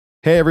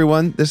Hey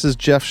everyone, this is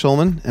Jeff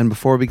Schulman, and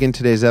before we begin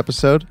today's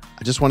episode,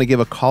 I just want to give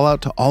a call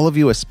out to all of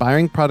you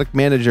aspiring product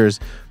managers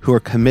who are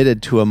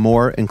committed to a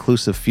more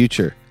inclusive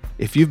future.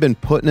 If you've been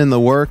putting in the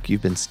work,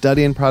 you've been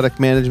studying product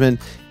management,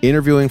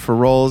 interviewing for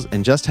roles,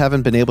 and just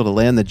haven't been able to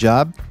land the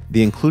job,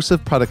 the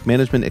Inclusive Product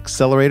Management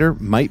Accelerator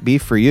might be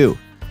for you.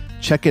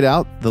 Check it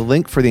out. The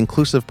link for the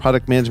Inclusive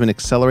Product Management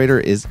Accelerator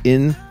is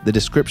in the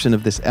description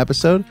of this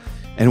episode.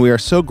 And we are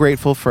so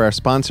grateful for our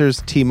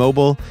sponsors,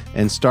 T-Mobile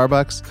and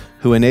Starbucks,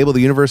 who enable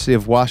the University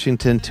of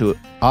Washington to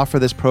offer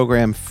this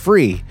program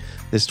free.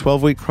 This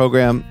 12-week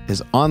program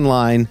is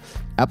online.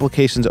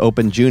 Applications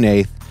open June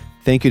 8th.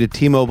 Thank you to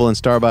T-Mobile and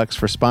Starbucks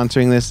for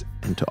sponsoring this.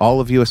 And to all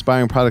of you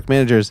aspiring product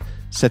managers,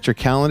 set your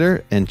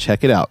calendar and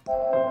check it out.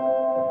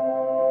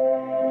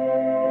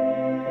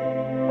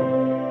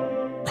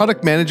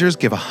 Product managers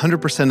give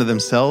 100% of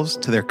themselves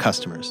to their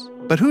customers.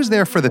 But who's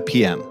there for the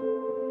PM?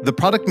 The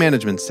Product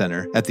Management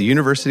Center at the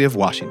University of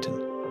Washington.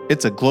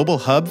 It's a global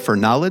hub for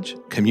knowledge,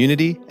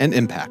 community, and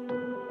impact.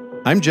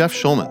 I'm Jeff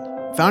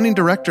Schulman, founding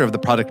director of the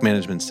Product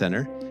Management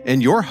Center,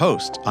 and your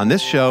host on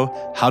this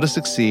show, How to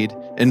Succeed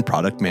in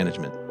Product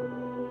Management.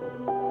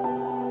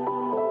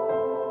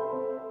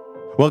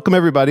 Welcome,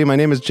 everybody. My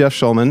name is Jeff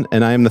Schulman,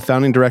 and I am the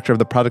founding director of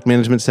the Product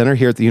Management Center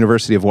here at the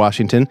University of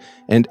Washington.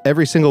 And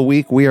every single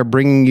week, we are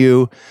bringing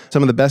you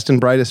some of the best and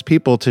brightest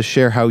people to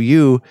share how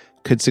you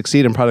could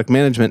succeed in product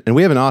management. And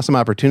we have an awesome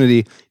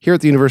opportunity here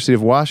at the University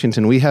of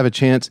Washington. We have a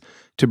chance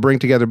to bring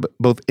together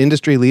both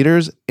industry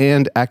leaders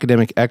and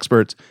academic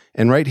experts.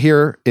 And right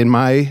here in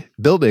my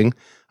building,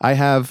 I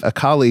have a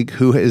colleague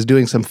who is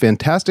doing some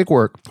fantastic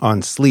work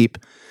on sleep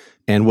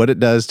and what it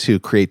does to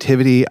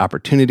creativity,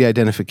 opportunity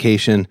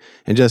identification,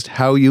 and just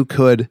how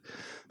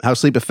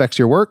sleep affects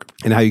your work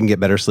and how you can get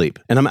better sleep.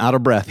 And I'm out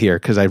of breath here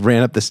because I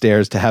ran up the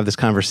stairs to have this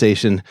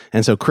conversation.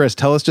 And so, Chris,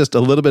 tell us just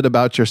a little bit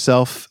about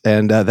yourself,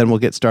 and then we'll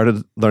get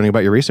started learning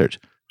about your research.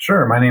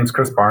 Sure. My name is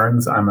Chris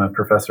Barnes. I'm a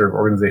professor of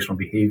organizational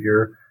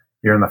behavior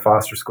here in the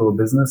Foster School of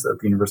Business at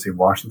the University of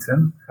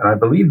Washington. And I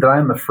believe that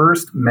I'm the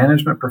first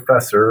management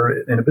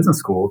professor in a business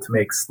school to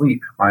make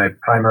sleep my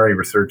primary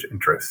research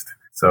interest.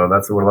 So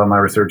that's what a lot of my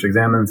research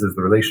examines, is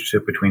the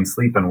relationship between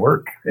sleep and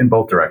work in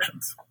both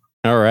directions.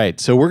 All right.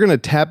 So we're going to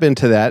tap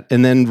into that.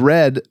 And then,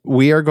 Red,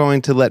 we are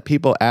going to let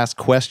people ask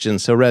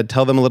questions. So, Red,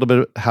 tell them a little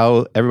bit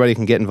how everybody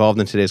can get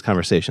involved in today's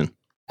conversation.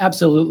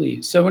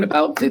 Absolutely. So in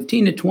about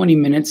 15 to 20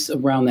 minutes,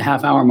 around the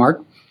half-hour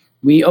mark,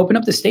 we open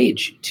up the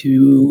stage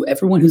to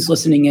everyone who's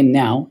listening in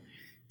now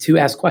to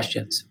ask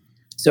questions.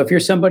 So if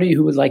you're somebody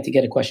who would like to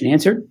get a question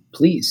answered,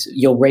 please,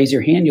 you'll raise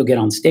your hand, you'll get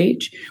on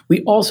stage.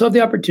 We also have the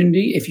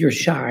opportunity, if you're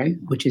shy,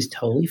 which is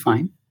totally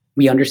fine.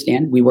 We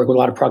understand. We work with a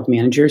lot of product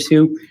managers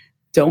who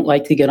don't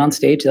like to get on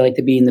stage. They like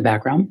to be in the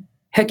background.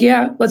 Heck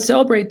yeah, let's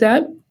celebrate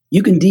that.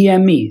 You can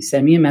DM me,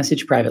 send me a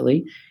message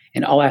privately,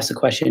 and I'll ask the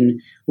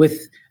question with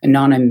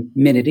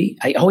anonymity.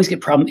 I always get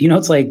problems.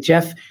 It's like,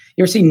 Jeff,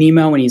 you ever see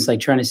Nemo when he's like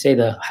trying to say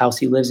the house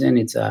he lives in?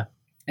 It's a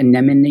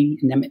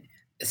anemone.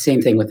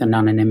 Same thing with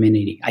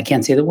anonymity. I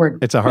can't say the word.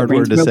 It's a hard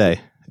word to say.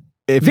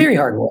 Very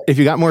hard word. If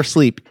you got more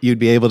sleep, you'd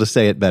be able to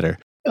say it better.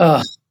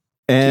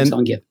 And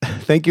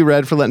thank you,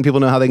 Red, for letting people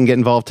know how they can get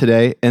involved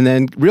today. And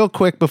then real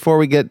quick, before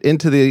we get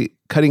into the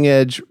cutting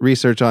edge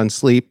research on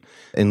sleep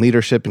and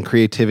leadership and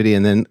creativity,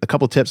 and then a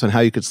couple tips on how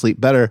you could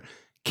sleep better,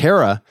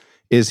 Kara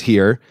is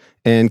here.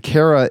 And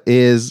Kara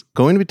is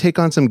going to take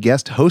on some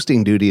guest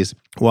hosting duties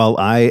while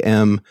I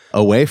am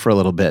away for a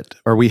little bit,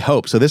 or we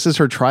hope. So this is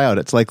her tryout.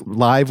 It's like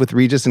live with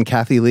Regis and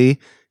Kathy Lee.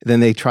 Then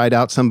they tried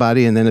out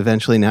somebody, and then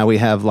eventually now we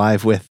have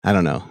live with, I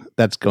don't know,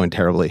 that's going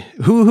terribly.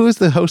 Who is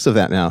the host of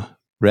that now?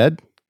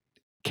 Red?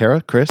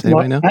 Kara? Chris?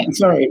 Anybody know? I'm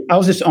sorry. I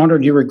was just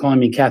honored you were calling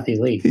me Kathy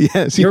Lee.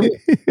 Yes.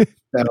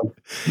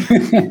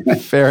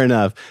 Fair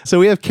enough. So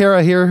we have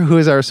Kara here, who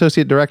is our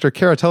associate director.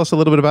 Kara, tell us a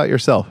little bit about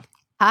yourself.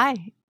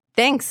 Hi.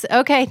 Thanks.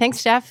 Okay.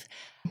 Thanks, Jeff.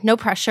 No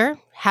pressure.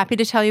 Happy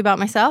to tell you about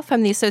myself.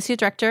 I'm the associate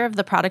director of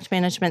the Product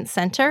Management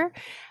Center.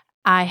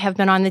 I have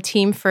been on the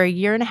team for 1.5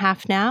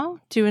 years now,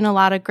 doing a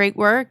lot of great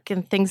work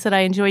and things that I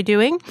enjoy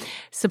doing,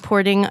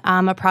 supporting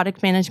a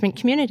product management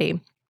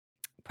community.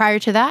 Prior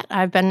to that,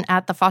 I've been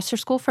at the Foster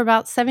School for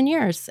about 7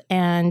 years,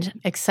 and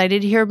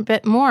excited to hear a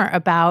bit more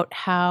about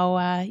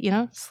how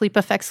sleep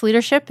affects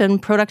leadership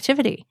and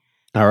productivity.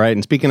 All right.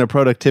 And speaking of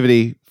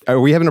productivity, are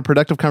we having a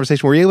productive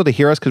conversation? Were you able to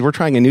hear us? Because we're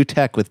trying a new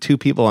tech with two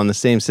people on the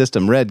same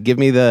system. Red, give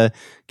me the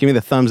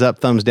thumbs up,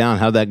 thumbs down.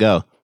 How'd that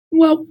go?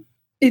 Well,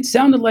 it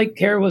sounded like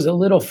Kara was a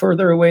little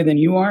further away than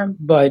you are,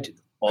 but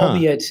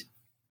albeit,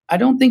 I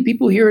don't think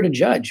people here to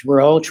judge.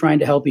 We're all trying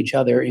to help each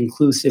other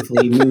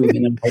inclusively move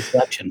in the right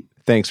direction.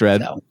 Thanks,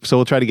 Red. So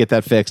we'll try to get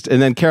that fixed.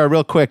 And then, Kara,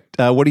 real quick,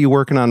 what are you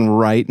working on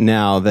right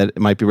now that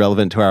might be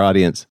relevant to our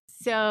audience?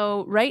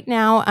 So right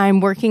now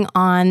I'm working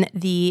on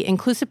the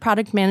Inclusive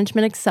Product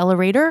Management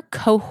Accelerator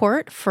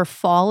cohort for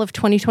fall of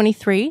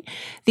 2023.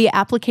 The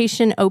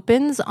application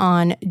opens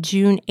on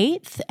June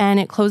 8th and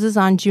it closes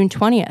on June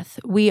 20th.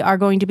 We are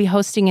going to be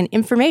hosting an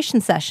information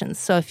session.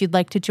 So if you'd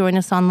like to join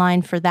us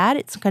online for that,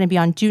 it's going to be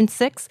on June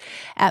 6th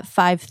at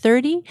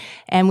 5:30.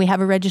 And we have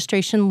a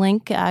registration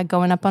link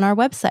going up on our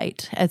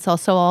website. It's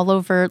also all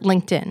over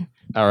LinkedIn.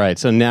 All right.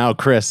 So now,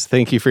 Chris,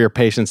 thank you for your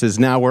patience.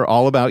 Now we're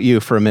all about you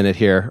for a minute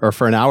here, or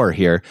for an hour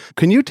here.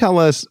 Can you tell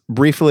us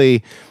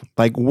briefly,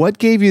 what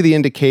gave you the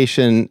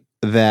indication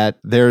that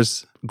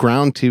there's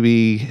ground to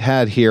be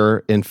had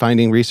here in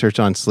finding research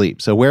on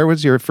sleep? So where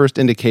was your first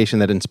indication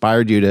that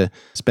inspired you to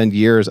spend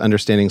years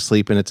understanding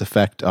sleep and its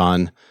effect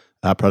on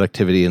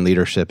productivity and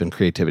leadership and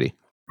creativity?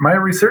 My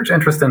research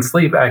interest in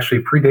sleep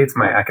actually predates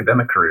my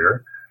academic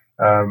career.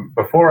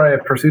 Before I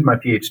pursued my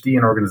PhD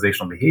in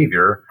organizational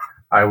behavior,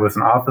 I was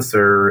an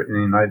officer in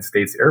the United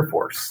States Air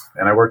Force,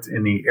 and I worked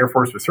in the Air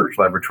Force Research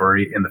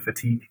Laboratory in the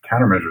Fatigue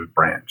Countermeasures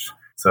branch.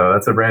 So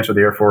that's a branch of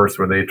the Air Force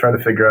where they try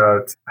to figure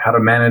out how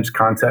to manage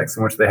contexts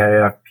in which they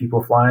have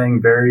people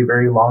flying very,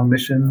 very long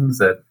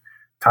missions at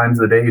times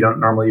of the day you don't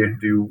normally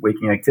do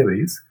waking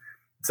activities.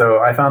 So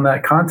I found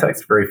that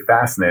context very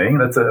fascinating.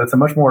 That's a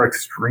much more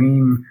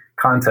extreme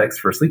context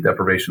for sleep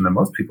deprivation than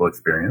most people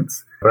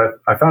experience. But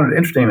I found it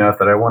interesting enough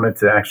that I wanted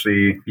to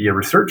actually be a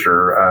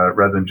researcher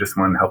rather than just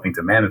one helping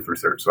to manage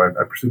research. So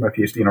I pursued my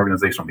PhD in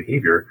organizational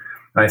behavior,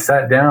 and I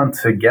sat down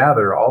to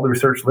gather all the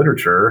research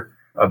literature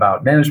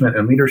about management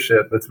and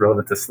leadership that's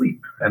relevant to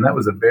sleep. And that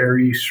was a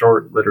very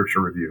short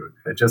literature review.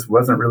 It just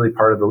wasn't really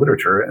part of the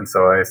literature. And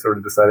so I sort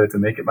of decided to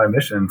make it my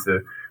mission to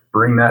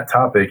bring that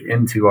topic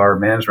into our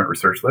management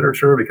research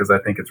literature because I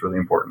think it's really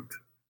important.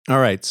 All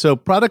right. So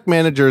product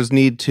managers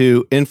need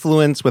to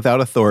influence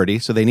without authority.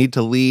 So they need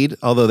to lead,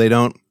 although they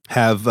don't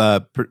have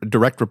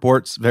direct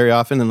reports very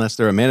often unless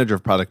they're a manager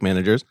of product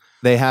managers.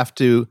 They have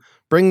to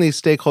bring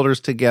these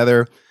stakeholders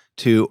together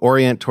to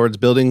orient towards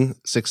building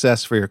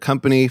success for your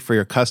company, for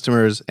your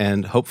customers,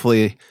 and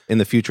hopefully in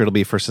the future it'll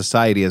be for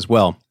society as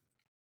well.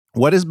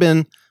 What has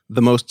been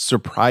the most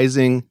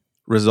surprising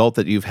result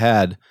that you've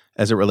had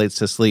as it relates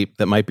to sleep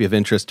that might be of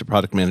interest to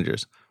product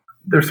managers?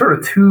 There's sort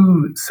of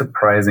two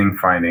surprising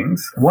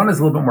findings. One is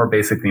a little bit more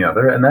basic than the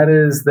other, and that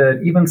is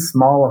that even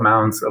small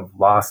amounts of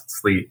lost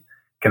sleep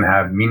can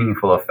have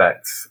meaningful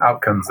effects,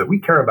 outcomes that we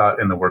care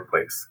about in the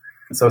workplace.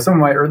 So some of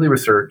my early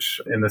research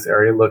in this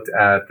area looked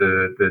at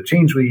the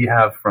change we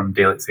have from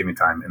daylight saving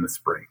time in the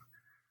spring.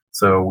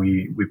 So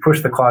we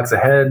push the clocks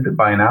ahead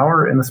by an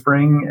hour in the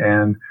spring,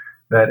 and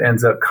that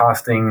ends up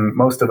costing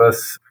most of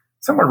us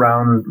somewhere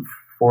around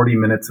 40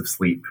 minutes of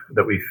sleep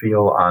that we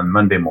feel on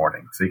Monday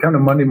morning. So you come to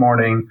Monday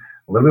morning,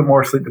 a little bit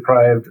more sleep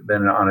deprived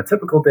than on a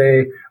typical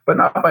day, but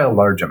not by a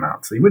large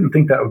amount. So you wouldn't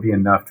think that would be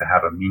enough to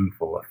have a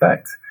meaningful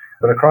effect.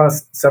 But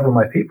across several of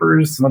my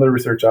papers, some other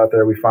research out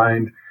there, we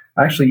find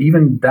actually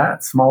even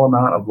that small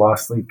amount of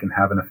lost sleep can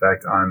have an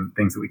effect on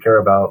things that we care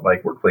about,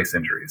 like workplace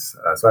injuries.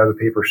 So I have a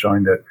paper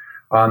showing that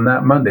on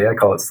that Monday, I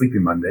call it Sleepy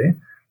Monday,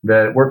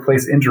 that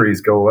workplace injuries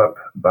go up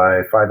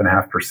by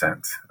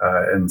 5.5%,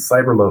 and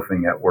cyber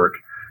loafing at work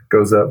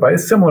goes up by a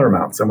similar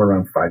amount, somewhere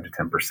around 5 to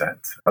 10%.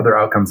 Other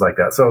outcomes like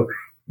that. So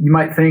you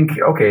might think,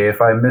 okay,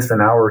 if I miss an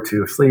hour or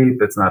two of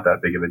sleep, it's not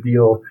that big of a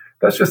deal.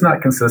 That's just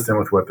not consistent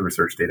with what the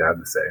research data had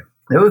to say.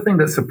 The other thing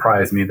that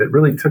surprised me that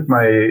really took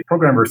my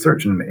program of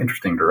research in an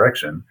interesting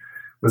direction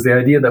was the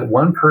idea that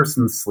one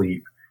person's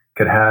sleep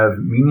could have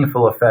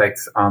meaningful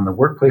effects on the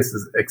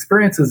workplace's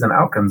experiences and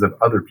outcomes of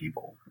other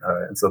people.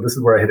 And so this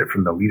is where I hit it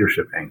from the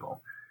leadership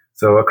angle.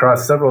 So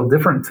across several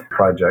different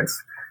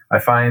projects, I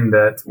find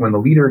that when the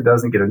leader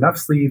doesn't get enough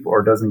sleep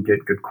or doesn't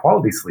get good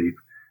quality sleep,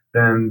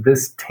 then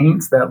this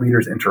taints that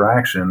leader's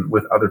interaction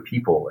with other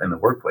people in the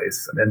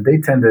workplace. And they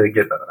tend to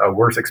get a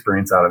worse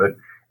experience out of it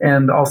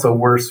and also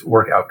worse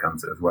work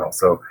outcomes as well.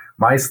 So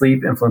my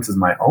sleep influences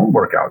my own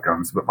work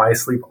outcomes, but my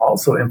sleep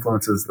also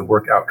influences the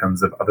work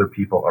outcomes of other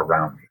people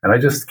around me. And I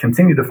just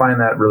continue to find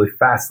that really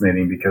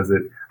fascinating because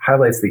it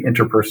highlights the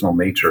interpersonal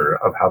nature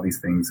of how these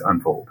things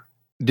unfold.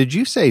 Did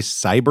you say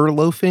cyber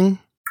loafing?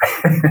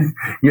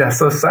 Yeah,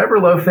 so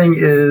cyber loafing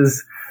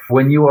is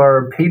when you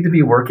are paid to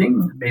be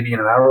working, maybe in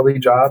an hourly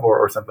job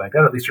or something like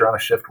that. At least you're on a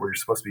shift where you're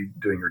supposed to be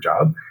doing your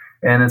job.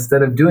 And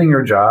instead of doing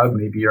your job,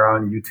 maybe you're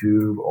on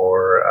YouTube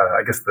or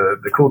I guess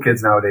the cool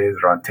kids nowadays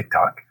are on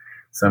TikTok.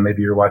 So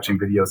maybe you're watching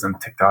videos on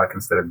TikTok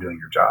instead of doing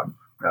your job.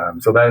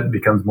 So that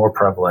becomes more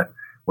prevalent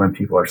when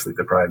people are sleep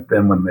deprived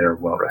than when they're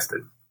well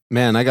rested.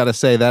 Man, I got to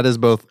say that is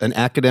both an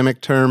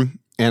academic term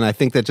and I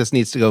think that just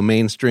needs to go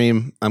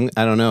mainstream. I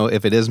don't know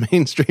if it is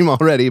mainstream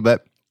already,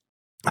 but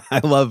I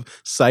love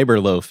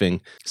cyber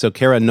loafing. So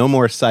Kara, no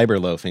more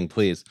cyber loafing,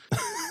 please.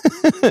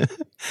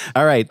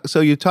 All right. So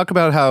you talk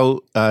about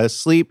how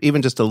sleep,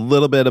 even just a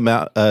little bit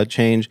amount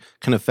change,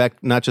 can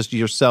affect not just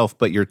yourself,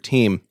 but your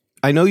team.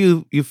 I know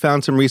you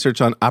found some research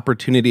on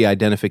opportunity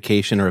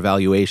identification or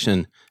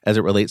evaluation as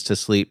it relates to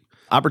sleep.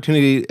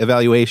 Opportunity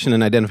evaluation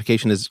and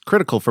identification is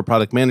critical for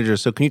product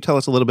managers. So can you tell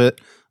us a little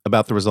bit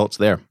about the results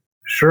there?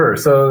 Sure.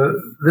 So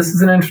this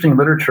is an interesting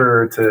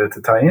literature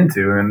to tie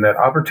into, and that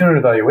opportunity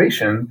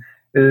evaluation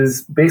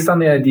is based on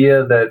the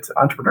idea that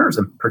entrepreneurs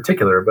in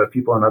particular, but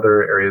people in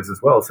other areas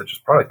as well, such as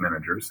product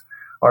managers,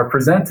 are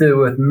presented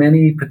with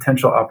many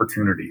potential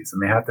opportunities,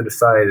 and they have to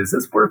decide, is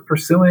this worth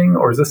pursuing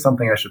or is this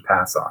something I should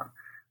pass on?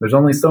 There's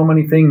only so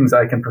many things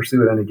I can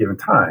pursue at any given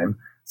time.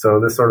 So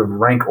this sort of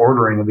rank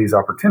ordering of these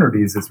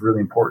opportunities is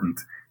really important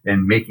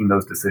in making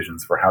those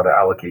decisions for how to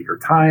allocate your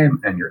time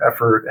and your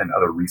effort and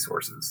other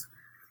resources.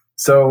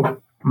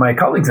 So my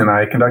colleagues and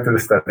I conducted a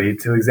study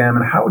to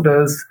examine how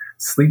does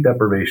sleep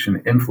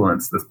deprivation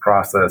influence this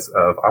process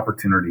of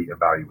opportunity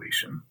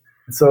evaluation.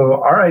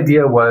 So our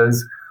idea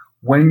was,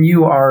 when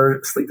you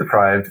are sleep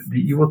deprived,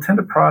 you will tend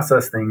to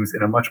process things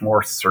in a much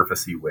more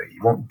surfacey way.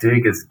 You won't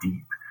dig as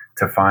deep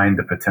to find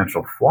the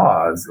potential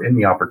flaws in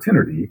the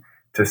opportunity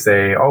to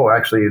say, oh,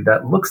 actually,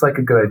 that looks like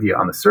a good idea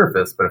on the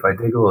surface, but if I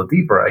dig a little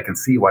deeper, I can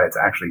see why it's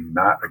actually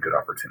not a good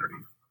opportunity.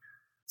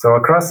 So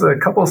across a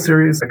couple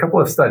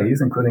of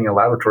studies, including a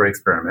laboratory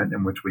experiment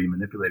in which we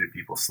manipulated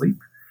people's sleep,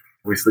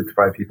 we sleep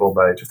deprived people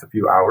by just a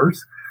few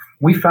hours,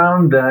 we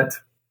found that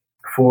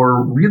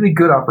for really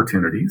good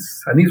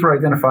opportunities, and these were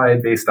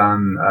identified based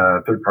on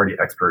third-party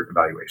expert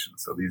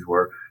evaluations. So these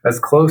were as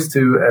close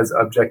to as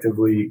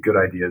objectively good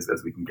ideas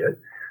as we can get.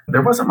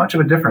 There wasn't much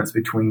of a difference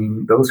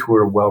between those who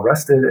were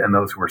well-rested and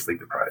those who were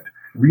sleep-deprived.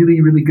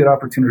 Really, really good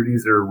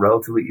opportunities are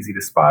relatively easy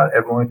to spot.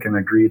 Everyone can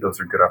agree those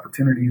are good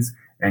opportunities,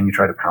 and you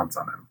try to pounce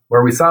on them.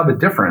 Where we saw the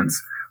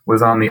difference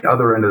was on the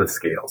other end of the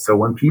scale. So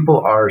when people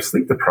are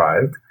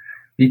sleep-deprived,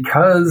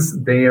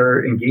 because they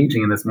are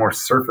engaging in this more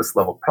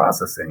surface-level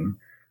processing,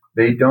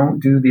 they don't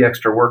do the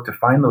extra work to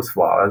find those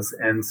flaws,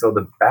 and so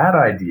the bad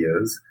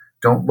ideas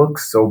don't look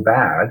so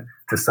bad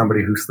to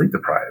somebody who's sleep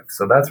deprived.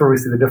 So that's where we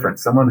see the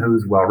difference. Someone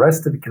who's well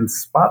rested can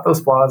spot those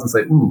flaws and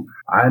say, ooh,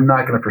 I'm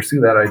not going to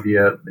pursue that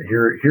idea.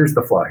 Here's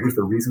the flaw. Here's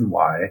the reason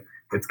why.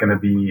 It's going to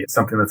be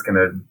something that's going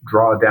to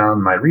draw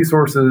down my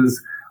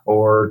resources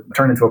or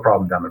turn into a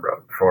problem down the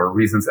road for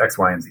reasons X,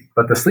 Y, and Z.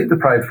 But the sleep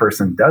deprived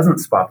person doesn't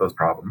spot those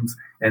problems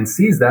and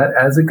sees that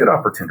as a good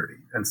opportunity.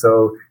 And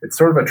so it's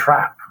sort of a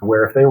trap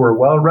where if they were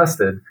well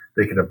rested,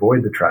 they could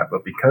avoid the trap.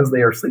 But because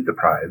they are sleep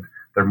deprived,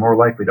 they're more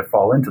likely to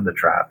fall into the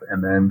trap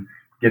and then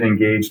get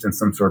engaged in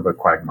some sort of a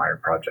quagmire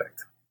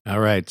project. All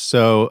right.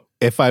 So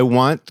if I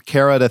want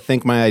Kara to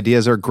think my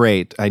ideas are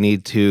great, I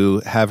need to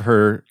have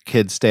her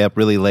kids stay up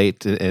really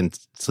late and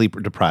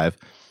sleep deprived.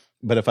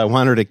 But if I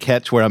want her to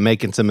catch where I'm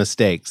making some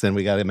mistakes, then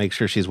we got to make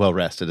sure she's well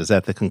rested. Is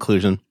that the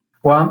conclusion?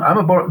 Well, I'm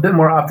a bit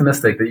more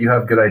optimistic that you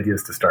have good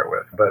ideas to start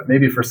with. But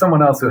maybe for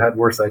someone else who had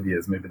worse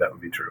ideas, maybe that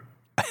would be true.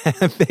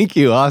 Thank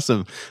you.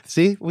 Awesome.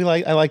 See,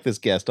 I like this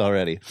guest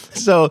already.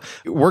 So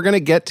we're going to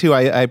get to,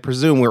 I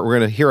presume, we're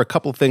going to hear a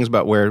couple things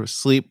about where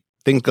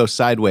things go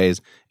sideways,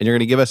 and you're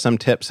going to give us some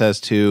tips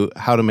as to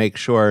how to make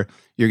sure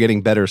you're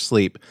getting better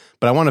sleep.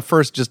 But I want to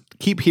first just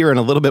keep hearing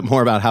a little bit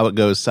more about how it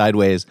goes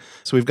sideways.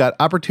 So we've got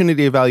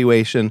opportunity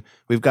evaluation,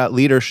 we've got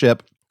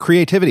leadership,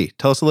 creativity.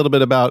 Tell us a little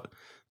bit about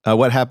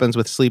what happens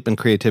with sleep and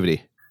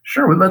creativity.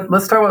 Sure.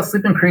 Let's talk about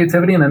sleep and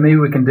creativity, and then maybe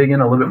we can dig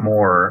in a little bit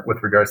more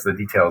with regards to the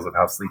details of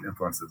how sleep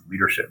influences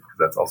leadership, because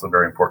that's also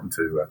very important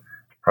to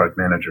product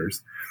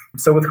managers.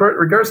 So with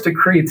regards to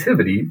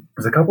creativity,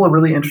 there's a couple of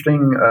really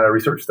interesting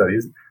research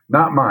studies,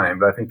 not mine,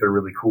 but I think they're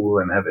really cool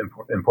and have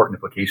important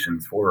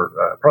implications for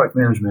product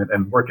management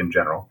and work in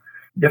general.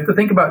 You have to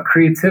think about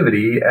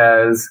creativity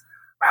as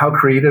how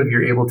creative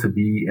you're able to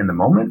be in the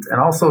moment,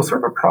 and also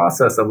sort of a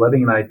process of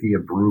letting an idea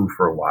brew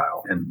for a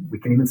while. And we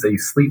can even say you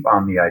sleep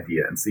on the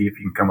idea and see if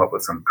you can come up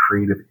with some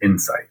creative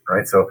insight,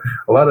 right? So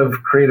a lot of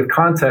creative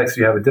context,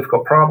 you have a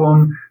difficult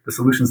problem, the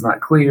solution's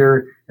not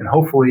clear, and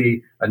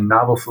hopefully a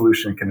novel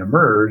solution can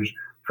emerge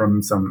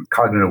from some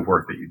cognitive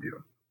work that you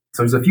do.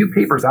 So there's a few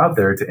papers out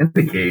there to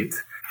indicate,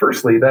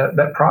 firstly,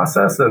 that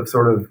process of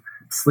sort of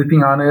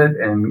sleeping on it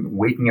and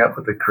waking up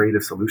with a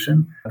creative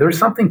solution, there's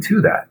something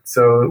to that.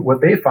 So what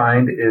they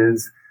find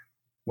is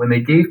when they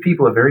gave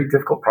people a very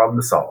difficult problem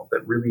to solve,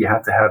 that really you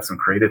have to have some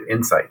creative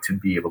insight to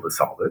be able to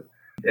solve it.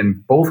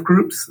 In both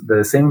groups,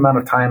 the same amount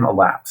of time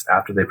elapsed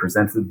after they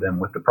presented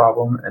them with the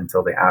problem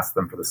until they asked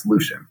them for the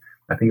solution.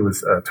 I think it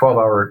was a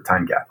 12-hour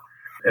time gap.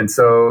 And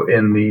so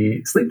in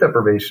the sleep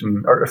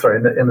deprivation,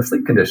 in the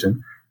sleep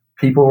condition,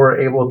 people were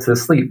able to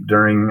sleep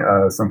during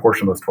some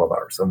portion of those 12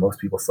 hours. So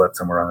most people slept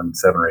somewhere around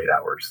 7 or 8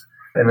 hours.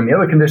 And in the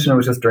other condition, it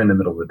was just during the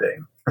middle of the day.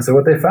 And so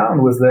what they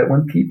found was that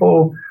when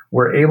people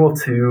were able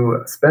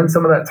to spend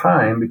some of that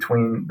time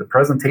between the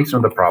presentation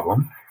of the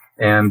problem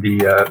and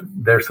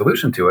their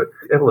solution to it,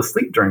 able to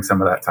sleep during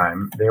some of that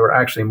time, they were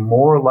actually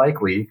more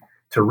likely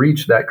to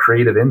reach that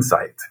creative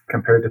insight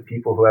compared to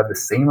people who had the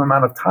same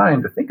amount of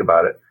time to think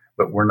about it,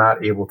 but were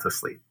not able to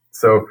sleep.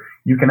 So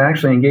you can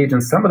actually engage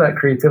in some of that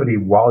creativity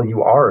while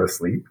you are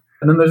asleep.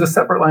 And then there's a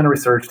separate line of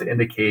research to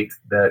indicate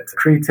that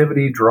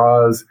creativity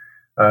draws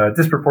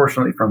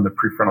disproportionately from the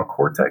prefrontal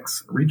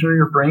cortex region of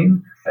your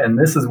brain. And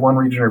this is one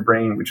region of your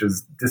brain which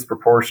is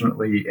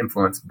disproportionately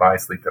influenced by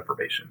sleep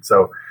deprivation.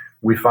 So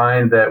we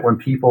find that when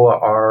people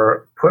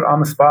are put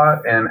on the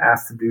spot and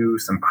asked to do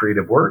some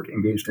creative work,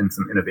 engaged in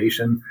some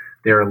innovation,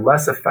 they are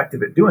less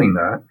effective at doing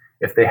that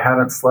if they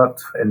haven't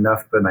slept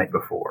enough the night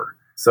before.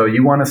 So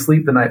you want to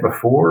sleep the night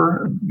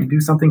before you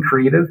do something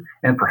creative,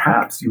 and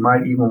perhaps you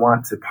might even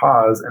want to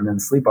pause and then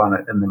sleep on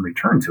it and then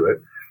return to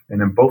it.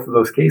 And in both of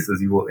those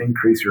cases, you will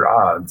increase your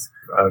odds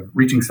of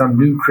reaching some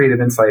new creative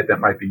insight that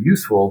might be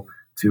useful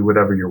to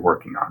whatever you're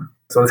working on.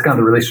 So that's kind of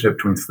the relationship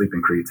between sleep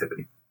and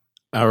creativity.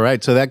 All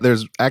right. So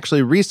there's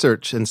actually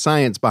research and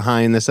science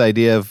behind this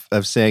idea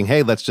of saying,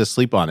 hey, let's just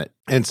sleep on it.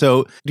 And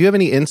so do you have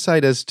any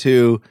insight as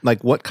to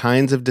like what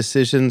kinds of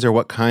decisions or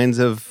what kinds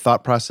of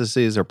thought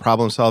processes or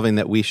problem solving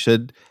that we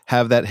should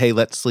have that, hey,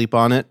 let's sleep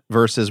on it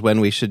versus when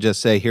we should just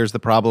say, here's the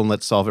problem,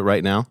 let's solve it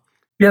right now?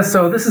 Yeah,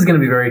 so this is going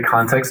to be very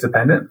context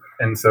dependent.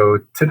 And so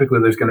typically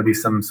there's going to be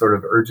some sort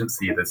of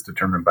urgency that's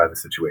determined by the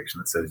situation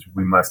that says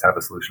we must have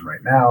a solution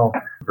right now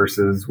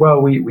versus, well,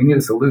 we need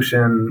a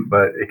solution,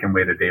 but it can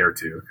wait a day or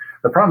two.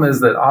 The problem is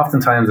that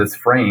oftentimes it's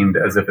framed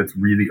as if it's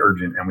really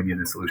urgent and we need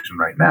a solution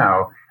right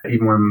now,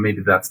 even when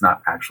maybe that's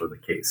not actually the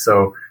case.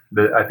 So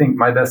I think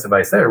my best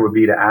advice there would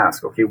be to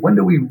ask, okay, when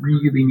do we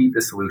really need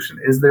this solution?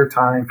 Is there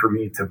time for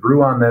me to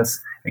brew on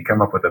this and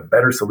come up with a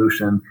better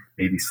solution,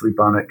 maybe sleep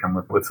on it, come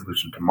up with a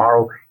solution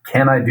tomorrow?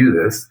 Can I do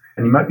this?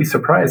 And you might be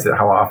surprised at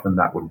how often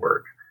that would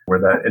work, where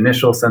that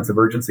initial sense of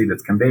urgency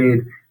that's conveyed,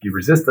 if you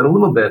resist it a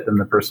little bit, then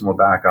the person will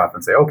back off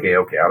and say, okay,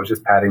 I was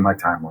just padding my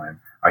timeline.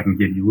 I can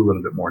give you a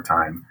little bit more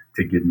time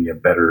to give me a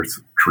better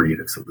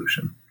creative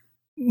solution.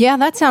 Yeah,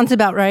 that sounds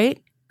about right.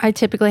 I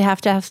typically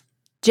have to ask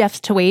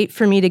Jeff to wait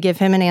for me to give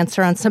him an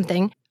answer on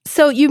something.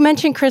 So you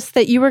mentioned, Chris,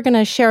 that you were going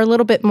to share a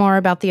little bit more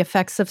about the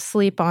effects of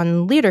sleep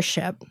on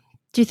leadership.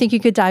 Do you think you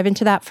could dive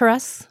into that for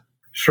us?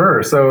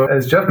 Sure. So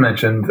as Jeff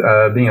mentioned,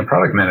 being a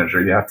product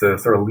manager, you have to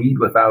sort of lead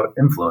without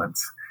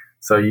influence.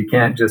 So you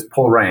can't just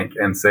pull rank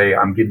and say,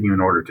 I'm giving you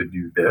an order to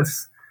do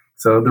this.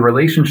 So the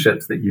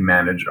relationships that you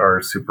manage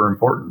are super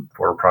important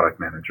for a product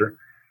manager.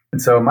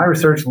 And so my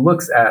research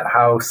looks at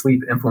how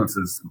sleep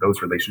influences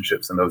those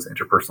relationships and those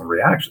interpersonal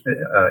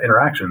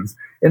interactions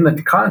in the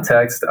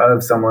context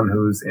of someone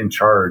who's in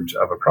charge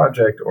of a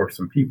project or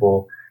some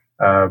people.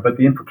 But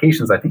the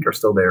implications, I think, are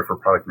still there for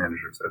product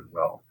managers as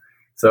well.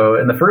 So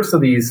in the first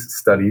of these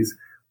studies,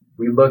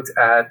 we looked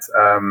at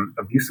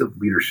abusive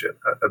leadership,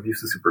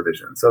 abusive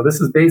supervision. So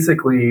this is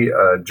basically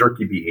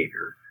jerky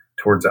behavior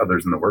towards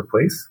others in the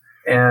workplace.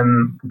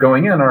 And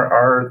going in,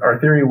 our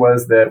theory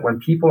was that when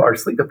people are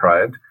sleep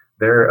deprived,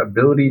 their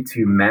ability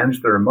to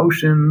manage their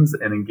emotions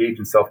and engage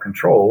in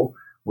self-control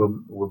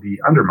will be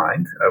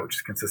undermined, which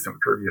is consistent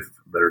with previous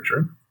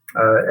literature.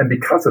 And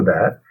because of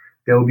that,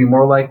 they will be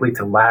more likely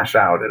to lash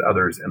out at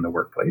others in the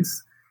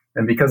workplace.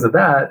 And because of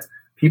that,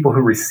 people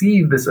who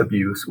receive this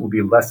abuse will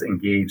be less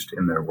engaged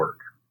in their work.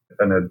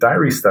 In a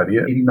diary study,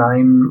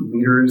 89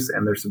 leaders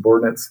and their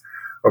subordinates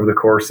over the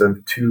course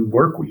of 2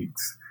 work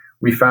weeks,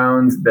 we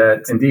found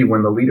that indeed,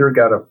 when the leader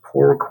got a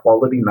poor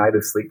quality night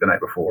of sleep the night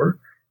before,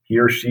 he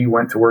or she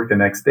went to work the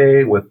next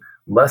day with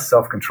less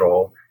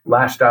self-control,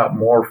 lashed out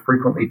more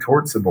frequently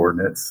towards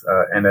subordinates,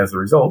 and as a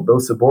result,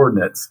 those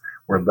subordinates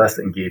were less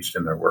engaged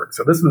in their work.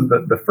 So this was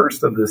the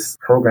first of this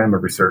program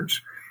of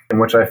research in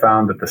which I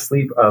found that the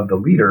sleep of the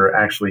leader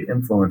actually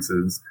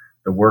influences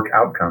the work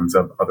outcomes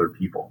of other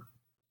people.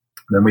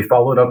 Then we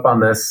followed up on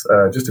this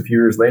just a few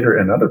years later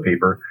in another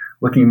paper,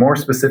 looking more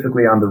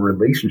specifically on the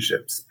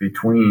relationships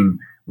between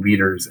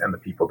leaders and the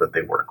people that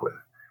they work with.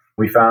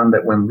 We found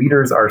that when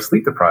leaders are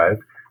sleep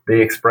deprived,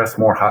 they express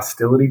more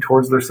hostility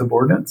towards their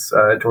subordinates,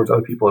 towards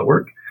other people at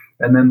work.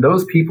 And then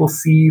those people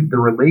see the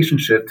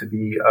relationship to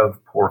be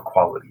of poor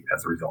quality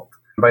as a result.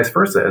 Vice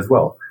versa as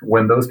well.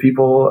 When those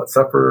people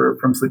suffer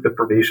from sleep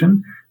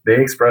deprivation,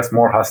 they express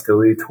more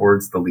hostility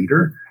towards the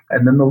leader.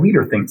 And then the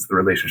leader thinks the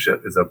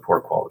relationship is of poor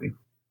quality.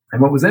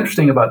 And what was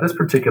interesting about this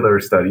particular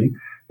study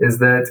is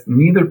that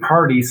neither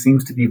party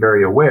seems to be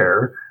very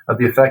aware of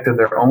the effect of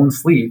their own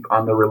sleep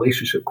on the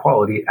relationship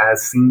quality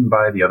as seen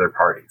by the other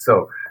party.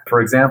 So, for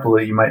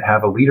example, you might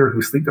have a leader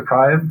who's sleep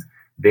deprived.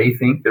 They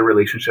think their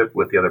relationship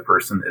with the other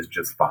person is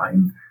just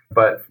fine,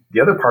 but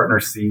the other partner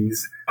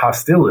sees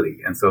hostility,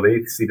 and so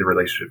they see the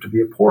relationship to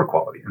be of poor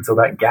quality. And so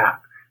that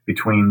gap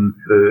between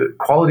the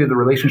quality of the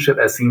relationship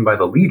as seen by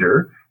the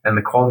leader and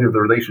the quality of the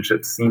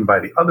relationship seen by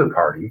the other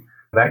party,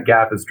 that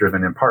gap is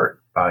driven in part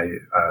by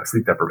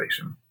sleep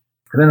deprivation.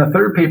 And then a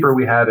third paper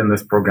we had in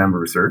this program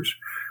of research,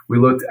 we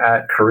looked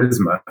at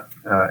charisma.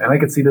 And I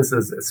could see this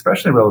as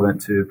especially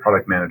relevant to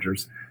product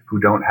managers who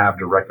don't have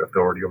direct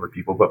authority over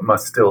people, but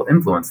must still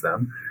influence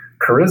them.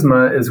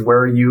 Charisma is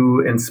where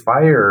you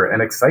inspire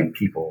and excite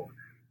people,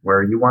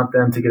 where you want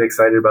them to get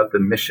excited about the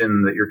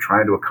mission that you're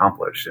trying to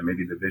accomplish and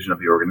maybe the vision of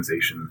the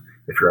organization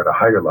if you're at a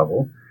higher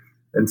level.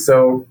 And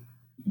so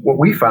what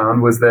we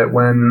found was that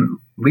when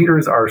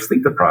leaders are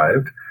sleep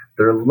deprived,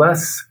 they're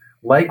less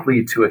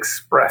likely to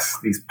express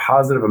these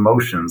positive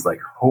emotions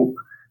like hope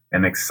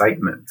and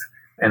excitement.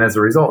 And as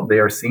a result, they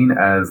are seen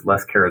as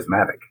less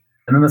charismatic.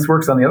 And then this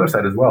works on the other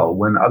side as well.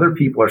 When other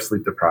people are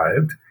sleep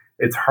deprived,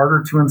 it's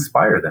harder to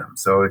inspire them.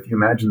 So if you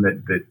imagine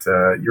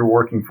that you're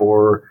working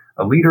for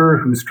a leader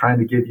who's trying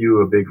to give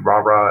you a big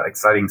rah-rah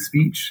exciting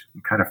speech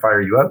and kind of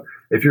fire you up,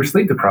 if you're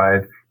sleep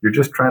deprived, you're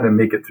just trying to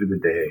make it through the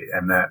day.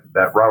 And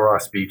that rah-rah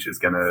speech is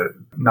going to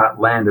not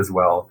land as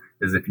well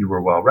as if you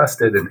were well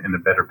rested and in a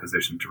better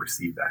position to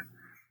receive that.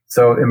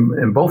 So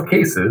in both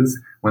cases,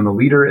 when the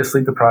leader is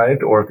sleep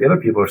deprived or if the other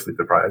people are sleep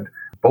deprived,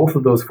 both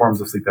of those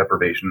forms of sleep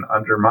deprivation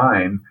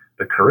undermine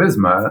the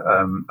charisma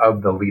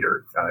of the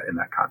leader in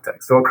that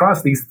context. So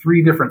across these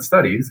three different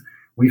studies,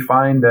 we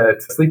find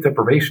that sleep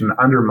deprivation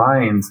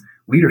undermines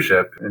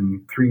leadership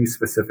in three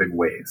specific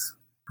ways.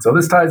 So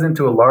this ties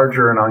into a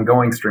larger and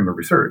ongoing stream of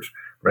research,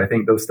 but I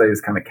think those studies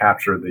kind of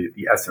capture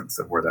the essence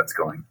of where that's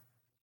going.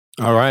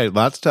 All right,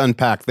 lots to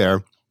unpack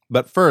there.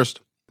 But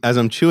first, as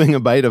I'm chewing a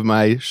bite of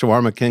my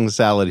Shawarma King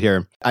salad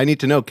here, I need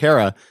to know,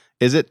 Kara,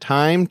 is it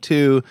time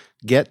to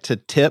get to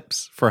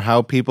tips for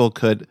how people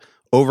could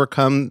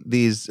overcome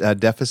these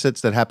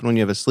deficits that happen when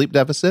you have a sleep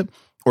deficit?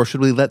 Or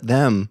should we let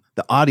them,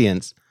 the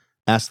audience,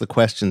 ask the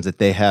questions that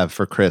they have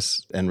for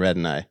Chris and Red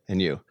and I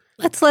and you?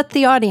 Let's let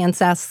the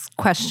audience ask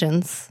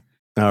questions.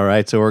 All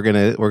right, so we're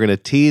gonna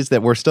tease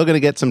that we're still gonna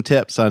get some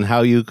tips on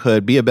how you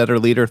could be a better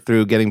leader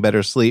through getting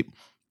better sleep,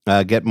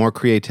 get more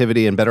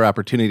creativity and better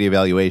opportunity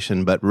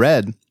evaluation. But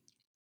Red,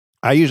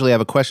 I usually have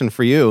a question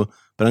for you,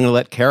 but I'm gonna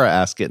let Kara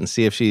ask it and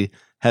see if she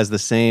has the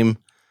same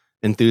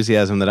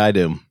enthusiasm that I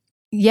do.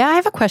 Yeah, I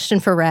have a question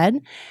for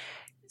Red.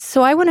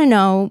 So I want to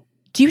know,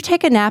 do you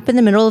take a nap in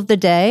the middle of the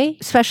day,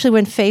 especially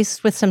when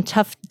faced with some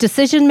tough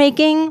decision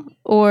making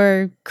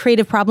or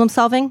creative problem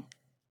solving?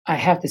 I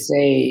have to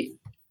say,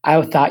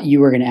 I thought you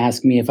were going to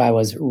ask me if I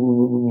was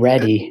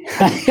ready.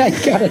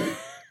 I got it.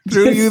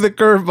 Threw you the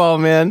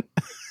curveball, man.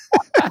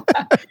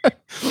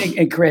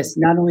 And Chris,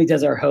 not only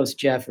does our host,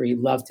 Jeffrey,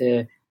 love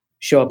to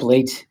show up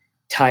late,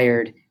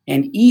 tired,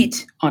 and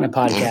eat on a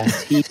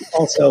podcast, he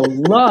also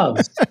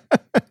loves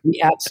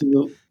the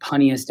absolute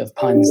punniest of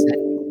puns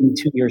that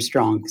 2 years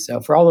strong. So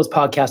for all those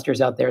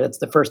podcasters out there, that's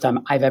the first time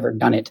I've ever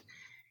done it.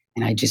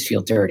 And I just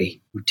feel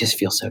dirty. I just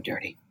feel so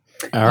dirty.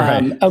 All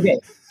right. Okay.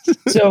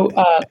 So,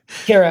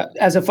 Kara,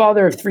 as a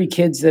father of 3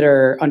 kids that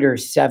are under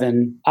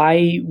 7,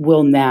 I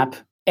will nap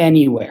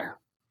anywhere.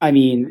 I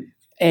mean,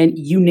 and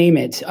you name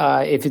it.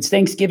 If it's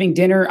Thanksgiving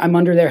dinner, I'm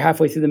under there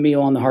halfway through the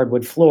meal on the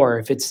hardwood floor.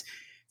 If it's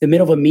the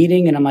middle of a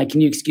meeting and I'm like,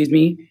 can you excuse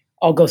me?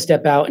 I'll go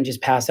step out and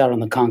just pass out on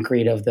the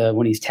concrete of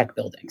one of these tech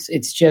buildings.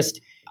 It's just,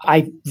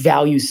 I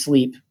value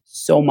sleep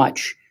so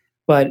much,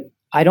 but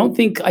I don't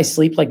think I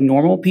sleep like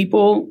normal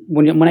people.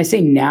 When I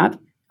say nap,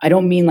 I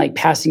don't mean like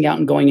passing out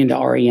and going into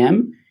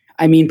REM.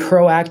 I mean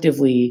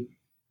proactively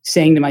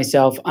saying to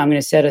myself, I'm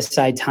going to set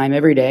aside time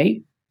every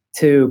day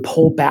to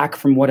pull back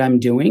from what I'm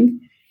doing.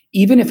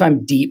 Even if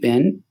I'm deep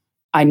in,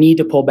 I need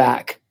to pull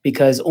back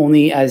because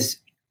only, as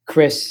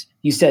Chris,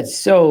 you said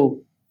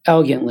so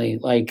elegantly,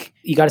 like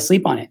you got to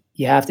sleep on it.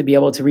 You have to be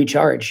able to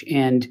recharge.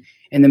 And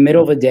in the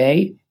middle of a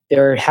day,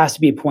 there has to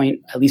be a point,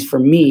 at least for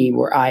me,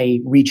 where I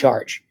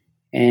recharge.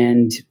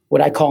 And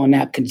what I call a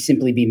nap can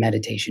simply be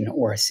meditation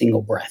or a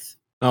single breath.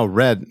 Oh,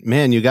 Red,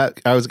 man,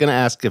 I was going to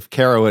ask if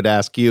Kara would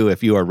ask you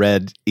if you are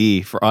Red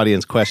E for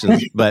audience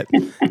questions, but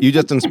you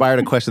just inspired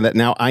a question that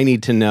now I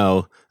need to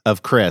know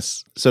of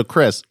Chris. So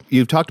Chris,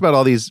 you've talked about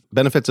all these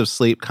benefits of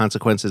sleep,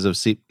 consequences of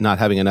sleep, not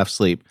having enough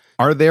sleep.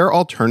 Are there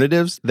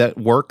alternatives that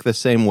work the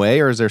same way,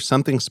 or is there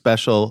something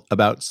special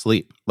about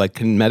sleep? Like,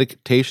 can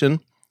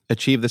meditation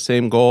achieve the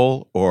same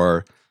goal,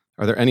 or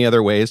are there any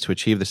other ways to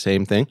achieve the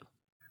same thing?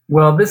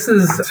 Well, this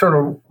is sort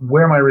of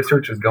where my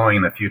research is going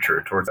in the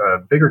future, towards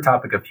a bigger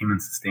topic of human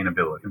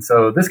sustainability. And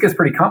so this gets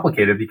pretty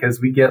complicated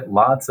because we get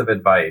lots of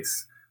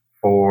advice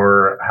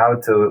for how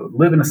to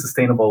live in a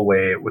sustainable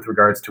way with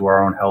regards to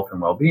our own health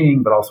and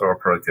well-being, but also our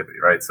productivity,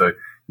 right? So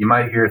you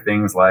might hear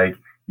things like,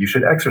 you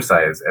should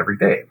exercise every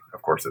day.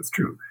 Of course, that's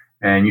true.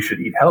 And you should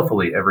eat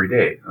healthily every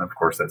day. And of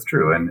course, that's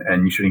true.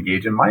 And you should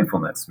engage in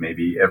mindfulness,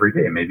 maybe every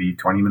day, maybe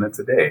 20 minutes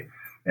a day.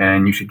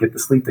 And you should get the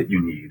sleep that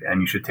you need.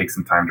 And you should take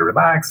some time to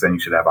relax. And you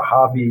should have a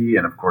hobby.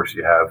 And of course,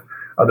 you have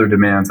other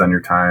demands on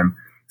your time.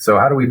 So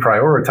how do we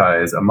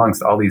prioritize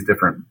amongst all these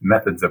different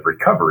methods of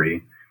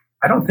recovery?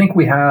 I don't think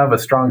we have a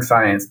strong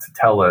science to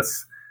tell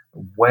us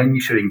when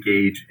you should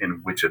engage in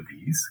which of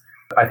these.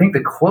 I think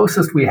the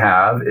closest we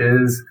have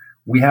is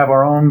we have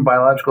our own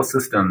biological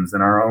systems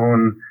and our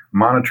own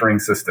monitoring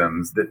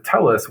systems that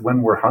tell us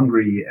when we're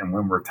hungry and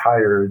when we're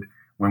tired,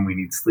 when we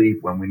need sleep,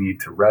 when we need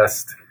to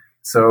rest.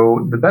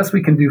 So the best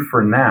we can do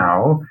for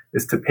now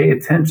is to pay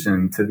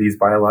attention to these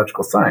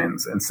biological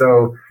signs. And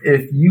so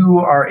if you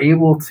are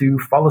able to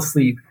fall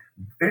asleep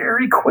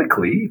very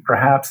quickly,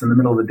 perhaps in the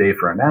middle of the day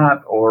for a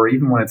nap, or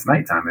even when it's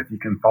nighttime, if you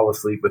can fall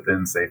asleep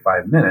within, say,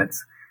 5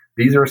 minutes,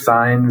 these are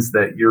signs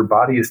that your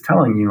body is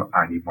telling you,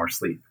 I need more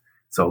sleep.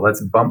 So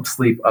let's bump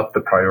sleep up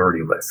the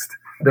priority list.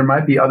 There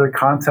might be other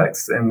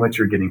contexts in which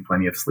you're getting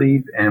plenty of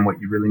sleep, and what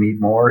you really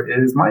need more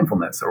is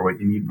mindfulness, or what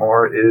you need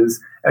more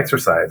is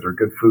exercise or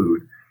good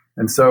food.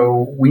 And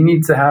so we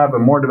need to have a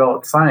more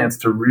developed science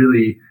to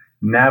really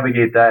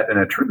navigate that in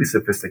a truly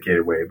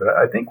sophisticated way. But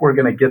I think we're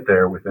going to get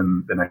there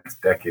within the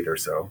next decade or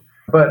so.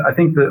 But I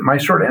think that my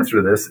short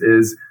answer to this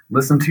is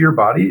listen to your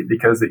body,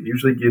 because it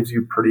usually gives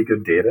you pretty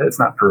good data. It's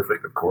not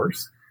perfect, of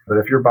course. But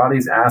if your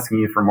body's asking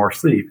you for more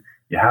sleep,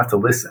 you have to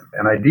listen.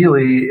 And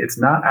ideally, it's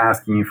not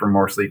asking you for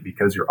more sleep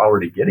because you're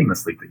already getting the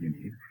sleep that you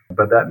need.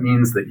 But that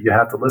means that you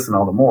have to listen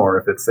all the more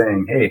if it's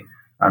saying, hey,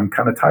 I'm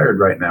kind of tired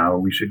right now.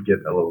 We should get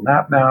a little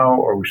nap now,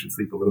 or we should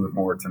sleep a little bit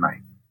more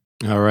tonight.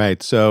 All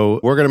right. So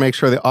we're going to make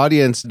sure the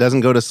audience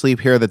doesn't go to sleep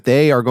here, that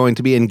they are going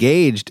to be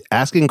engaged,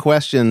 asking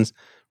questions.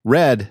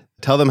 Red,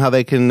 tell them how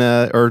they can,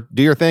 or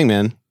do your thing,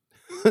 man.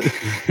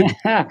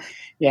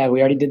 Yeah,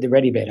 we already did the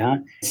ready bit, huh?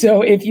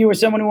 So if you are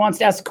someone who wants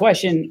to ask a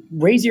question,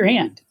 raise your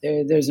hand.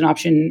 There's an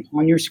option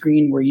on your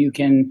screen where you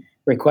can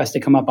request to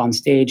come up on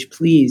stage.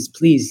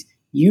 Please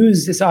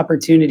use this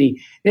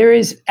opportunity. There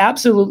is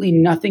absolutely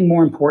nothing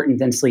more important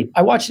than sleep.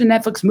 I watched a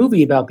Netflix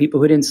movie about people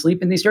who didn't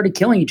sleep and they started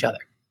killing each other.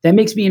 That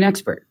makes me an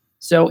expert.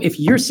 So if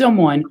you're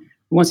someone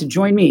who wants to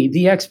join me,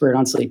 the expert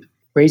on sleep,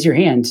 raise your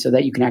hand so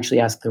that you can actually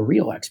ask the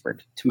real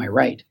expert to my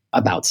right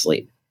about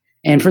sleep.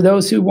 And for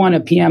those who want to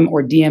PM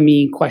or DM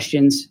me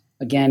questions,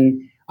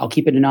 again, I'll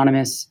keep it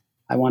anonymous.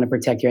 I want to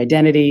protect your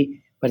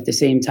identity, but at the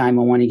same time,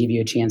 I want to give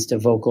you a chance to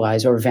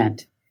vocalize or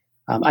vent.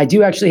 I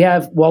do actually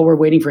have, while we're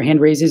waiting for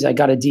hand raises, I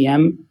got a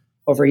DM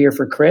over here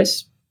for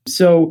Chris.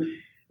 So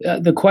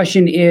the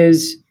question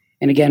is,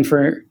 and again,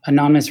 for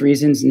anonymous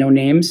reasons, no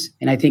names,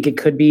 and I think it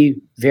could be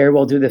very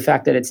well due to the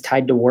fact that it's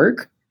tied to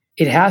work.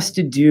 It has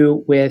to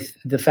do with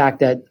the fact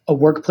that a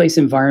workplace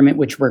environment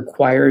which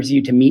requires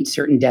you to meet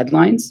certain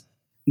deadlines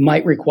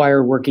might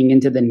require working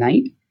into the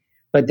night.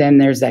 But then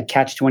there's that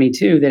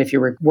catch-22 that if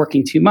you're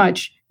working too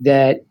much,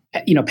 that,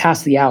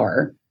 past the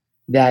hour,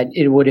 that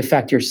it would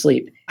affect your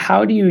sleep.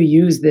 How do you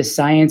use this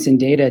science and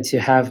data to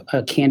have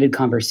a candid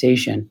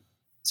conversation?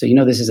 So,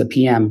 this is a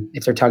PM,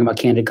 if they're talking about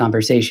candid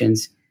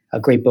conversations, a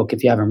great book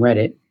if you haven't read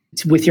it.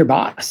 It's with your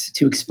boss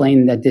to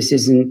explain that this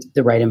isn't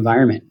the right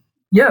environment.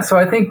 Yeah, so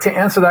I think to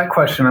answer that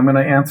question, I'm going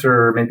to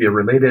answer maybe a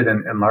related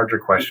and larger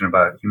question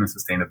about human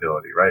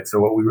sustainability, right?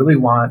 So what we really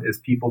want is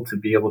people to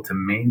be able to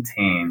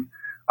maintain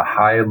a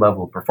high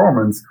level of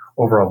performance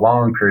over a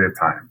long period of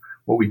time.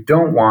 What we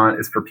don't want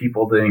is for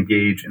people to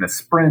engage in a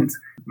sprint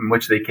in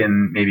which they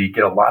can maybe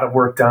get a lot of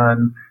work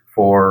done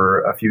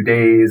for a few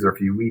days or a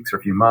few weeks or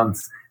a few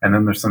months, and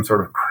then there's some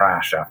sort of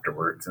crash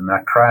afterwards. And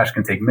that crash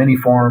can take many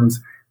forms.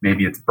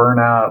 Maybe it's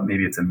burnout,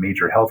 maybe it's a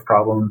major health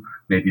problem,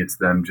 maybe it's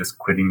them just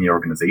quitting the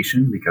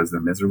organization because they're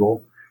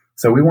miserable.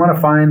 So we want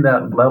to find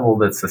that level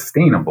that's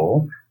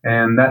sustainable,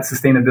 and that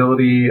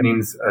sustainability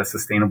means a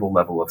sustainable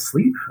level of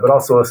sleep, but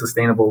also a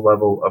sustainable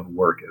level of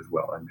work as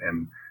well,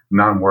 and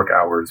non-work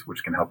hours,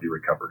 which can help you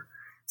recover.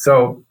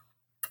 So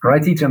when I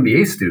teach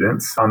MBA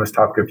students on this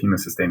topic of human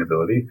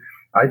sustainability,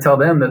 I tell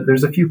them that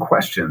there's a few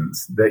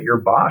questions that your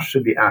boss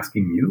should be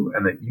asking you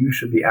and that you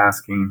should be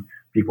asking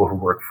people who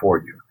work for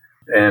you.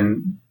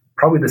 And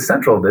probably the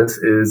central of this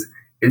is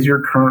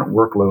your current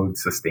workload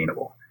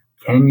sustainable?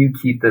 Can you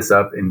keep this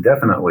up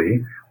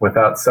indefinitely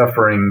without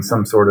suffering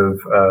some sort of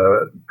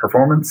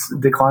performance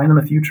decline in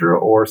the future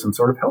or some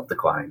sort of health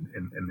decline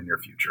in the near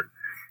future?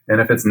 And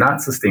if it's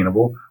not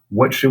sustainable,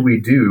 what should we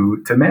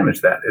do to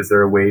manage that? Is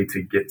there a way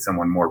to get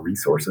someone more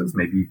resources?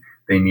 Maybe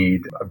they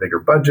need a bigger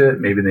budget.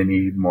 Maybe they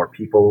need more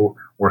people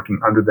working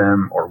under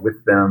them or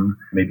with them.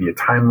 Maybe a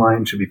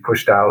timeline should be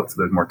pushed out so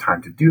there's more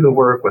time to do the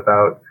work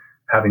without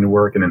having to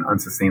work in an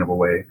unsustainable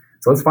way.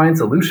 So let's find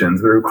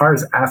solutions, but it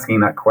requires asking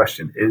that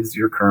question: is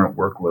your current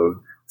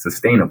workload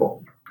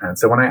sustainable? And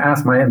so when I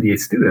ask my MBA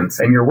students,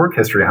 in your work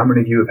history, how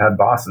many of you have had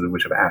bosses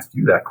which have asked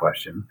you that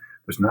question?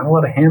 There's not a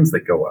lot of hands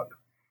that go up.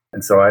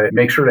 And so I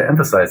make sure to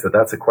emphasize that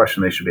that's a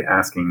question they should be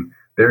asking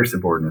their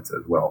subordinates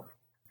as well.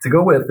 To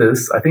go with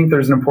this, I think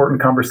there's an important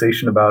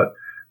conversation about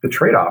the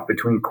trade-off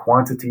between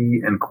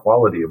quantity and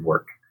quality of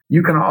work.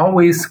 You can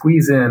always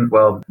squeeze in,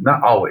 well,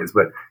 not always,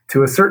 but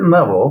to a certain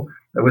level,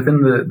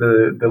 within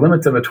the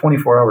limits of a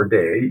 24-hour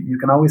day, you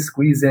can always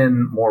squeeze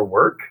in more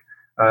work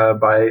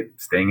by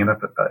staying in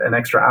an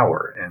extra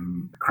hour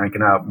and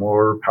cranking out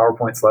more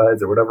PowerPoint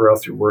slides or whatever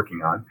else you're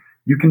working on.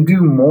 You can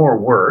do more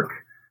work,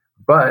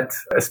 but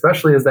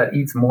especially as that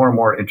eats more and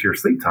more into your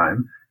sleep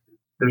time,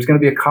 there's going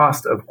to be a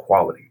cost of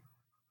quality.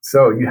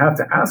 So you have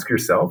to ask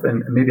yourself,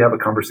 and maybe have a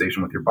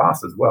conversation with your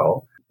boss as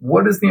well,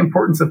 what is the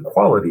importance of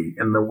quality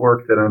in the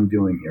work that I'm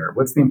doing here?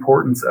 What's the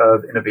importance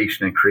of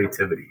innovation and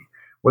creativity?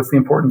 What's the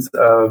importance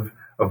of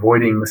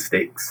avoiding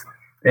mistakes?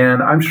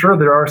 And I'm sure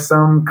there are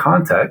some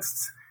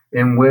contexts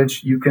in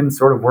which you can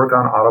sort of work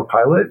on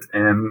autopilot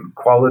and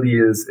quality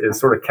is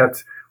sort of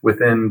kept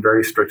within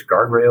very strict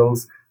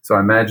guardrails. So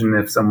I imagine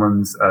if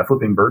someone's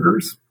flipping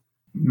burgers,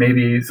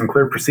 maybe some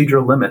clear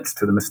procedural limits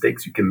to the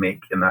mistakes you can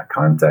make in that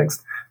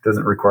context.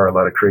 Doesn't require a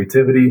lot of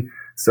creativity.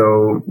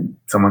 So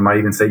someone might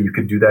even say you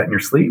could do that in your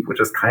sleep,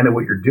 which is kind of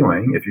what you're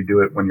doing if you do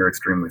it when you're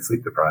extremely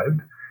sleep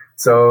deprived.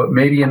 So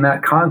maybe in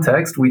that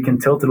context, we can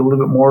tilt it a little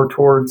bit more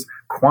towards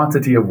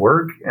quantity of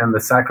work, and the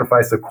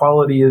sacrifice of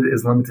quality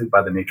is limited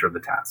by the nature of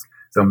the task.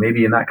 So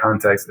maybe in that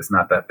context, it's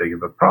not that big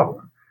of a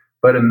problem.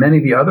 But in many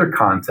of the other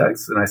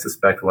contexts, and I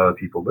suspect a lot of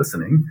people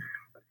listening,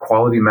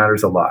 quality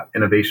matters a lot.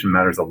 Innovation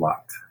matters a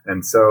lot.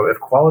 And so if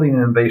quality and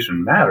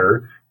innovation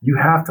matter, you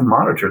have to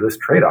monitor this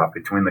trade-off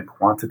between the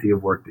quantity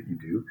of work that you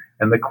do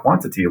and the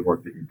quantity of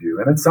work that you do.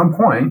 And at some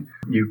point,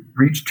 you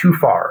reach too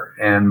far.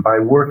 And by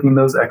working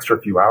those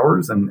extra few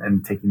hours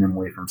and taking them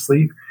away from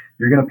sleep,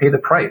 you're going to pay the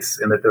price,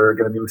 and that there are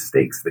going to be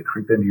mistakes that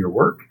creep into your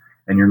work,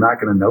 and you're not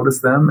going to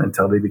notice them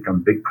until they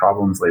become big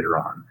problems later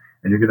on.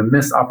 And you're going to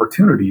miss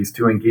opportunities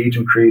to engage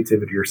in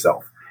creativity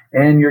yourself.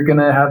 And you're going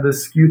to have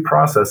this skewed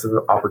process of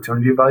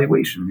opportunity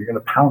evaluation. You're going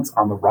to pounce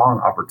on the wrong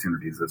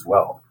opportunities as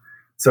well.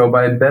 So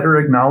by better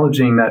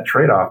acknowledging that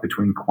trade-off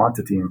between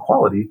quantity and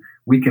quality,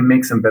 we can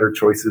make some better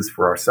choices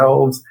for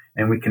ourselves,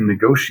 and we can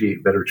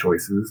negotiate better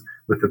choices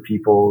with the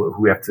people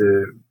who we have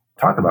to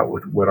talk about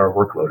with what our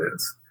workload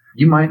is.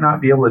 You might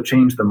not be able to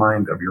change the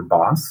mind of your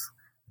boss,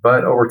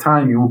 but over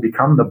time you will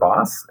become the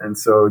boss. And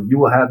so you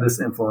will have this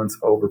influence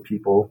over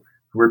people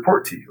who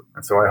report to you.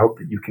 And so I hope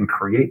that you can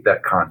create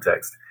that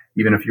context,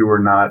 even if you were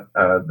not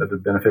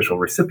the beneficial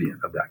recipient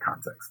of that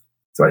context.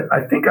 So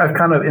I think I've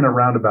kind of in a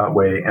roundabout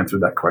way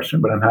answered that question,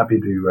 but I'm happy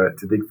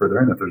to dig further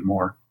in if there's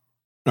more.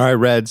 All right,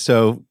 Red.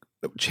 So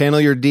channel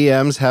your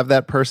DMs, have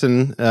that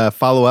person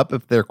follow up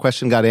if their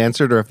question got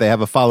answered or if they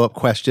have a follow-up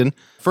question.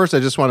 First, I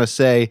just want to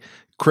say,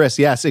 Chris,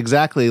 yes,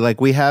 exactly. Like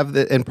we have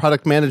in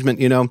product management,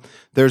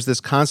 there's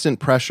this constant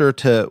pressure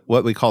to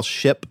what we call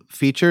ship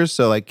features.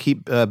 So like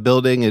keep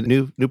building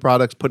new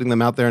products, putting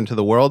them out there into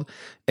the world.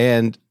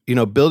 And,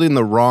 building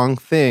the wrong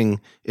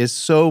thing is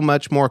so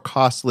much more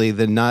costly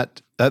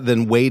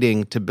than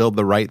waiting to build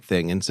the right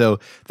thing. And so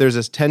there's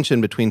this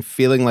tension between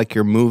feeling like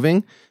you're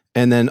moving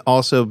and then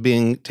also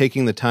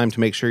taking the time to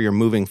make sure you're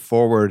moving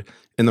forward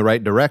in the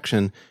right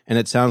direction. And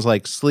it sounds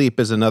like sleep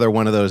is another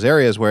one of those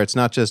areas where it's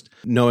not just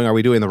knowing, are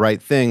we doing the right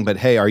thing, but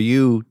hey, are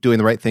you doing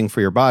the right thing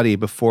for your body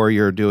before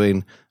you're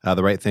doing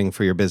the right thing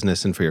for your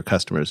business and for your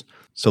customers?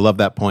 So love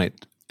that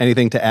point.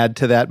 Anything to add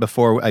to that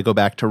before I go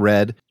back to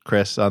Red,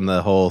 Chris, on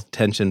the whole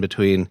tension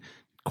between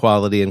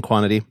quality and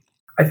quantity?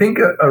 I think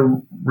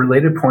a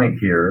related point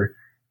here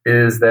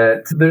is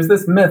that there's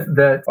this myth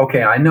that,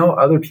 okay, I know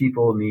other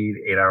people need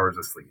 8 hours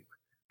of sleep,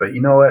 but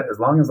you know what? As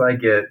long as I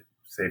get,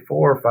 say,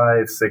 4,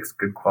 5, 6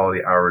 good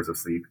quality hours of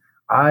sleep,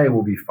 I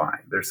will be fine.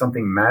 There's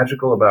something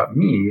magical about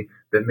me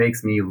that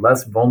makes me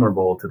less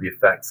vulnerable to the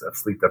effects of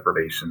sleep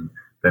deprivation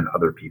than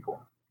other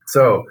people.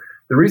 So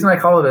the reason I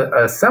call it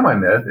a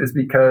semi-myth is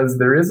because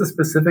there is a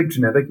specific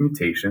genetic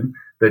mutation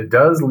that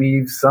does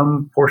leave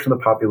some portion of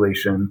the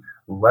population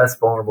less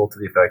vulnerable to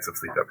the effects of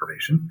sleep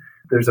deprivation.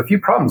 There's a few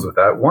problems with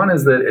that. One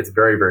is that it's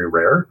very, very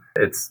rare.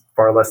 It's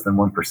far less than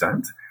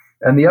 1%.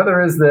 And the other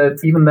is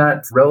that even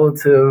that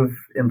relative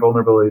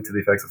invulnerability to the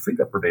effects of sleep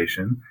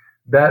deprivation,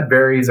 that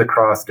varies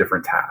across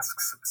different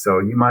tasks. So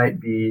you might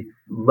be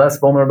less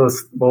vulnerable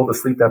to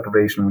sleep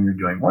deprivation when you're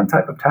doing one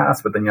type of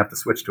task, but then you have to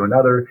switch to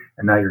another,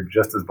 and now you're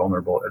just as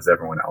vulnerable as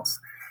everyone else.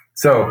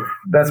 So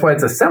that's why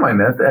it's a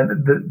semi-myth.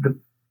 And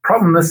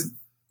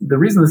the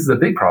reason this is a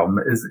big problem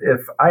is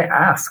if I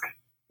ask,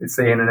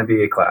 say in an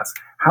MBA class,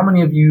 how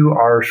many of you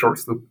are short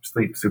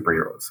sleep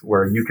superheroes,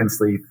 where you can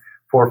sleep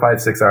 4,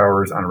 5, 6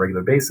 hours on a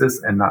regular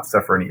basis and not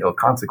suffer any ill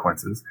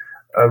consequences?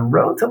 A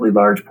relatively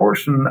large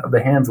portion of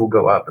the hands will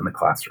go up in the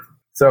classroom.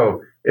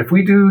 So if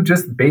we do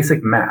just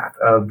basic math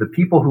of the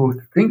people who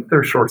think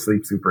they're short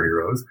sleep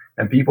superheroes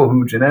and people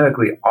who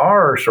genetically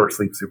are short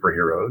sleep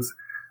superheroes,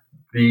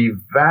 the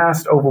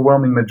vast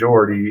overwhelming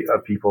majority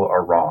of people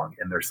are wrong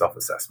in their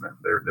self-assessment.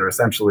 They're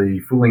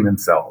essentially fooling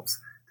themselves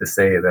to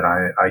say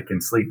that I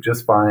can sleep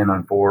just fine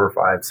on 4,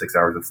 5, 6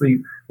 hours of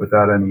sleep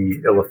without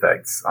any ill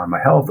effects on my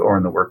health or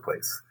in the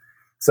workplace.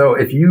 So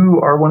if you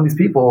are one of these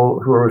people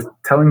who are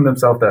telling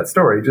themselves that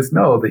story, just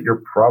know that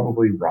you're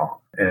probably wrong,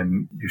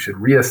 and you should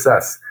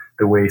reassess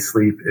the way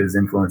sleep is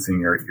influencing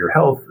your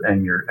health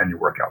and your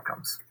work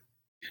outcomes.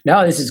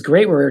 No, this is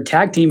great. We're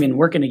tag teaming,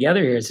 working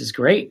together here. This is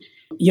great.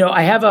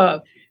 I have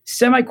a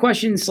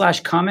semi-question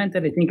 / comment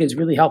that I think is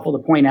really helpful to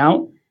point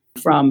out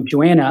from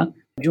Joanna.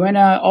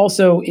 Joanna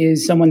also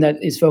is someone that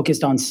is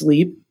focused on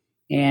sleep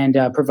and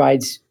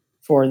provides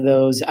for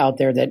those out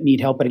there that need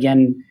help. But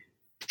again,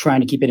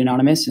 trying to keep it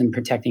anonymous and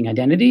protecting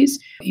identities.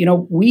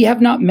 We have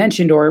not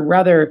mentioned, or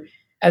rather,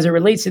 as it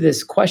relates to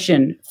this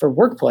question for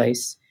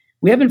workplace,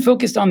 we haven't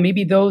focused on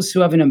maybe those who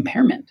have an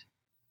impairment,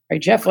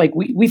 right, Jeff? Like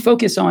we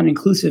focus on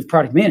inclusive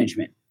product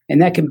management, and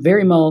that can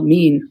very well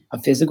mean a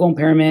physical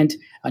impairment,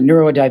 a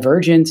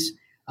neurodivergence,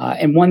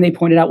 and one they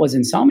pointed out was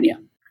insomnia.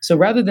 So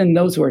rather than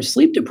those who are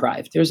sleep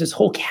deprived, there's this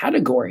whole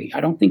category I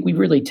don't think we've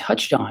really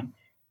touched on,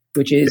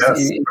 which is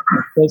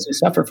those who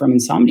suffer from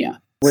insomnia.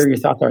 What are your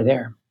thoughts are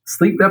there?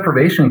 Sleep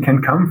deprivation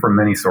can come from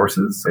many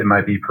sources. It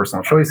might be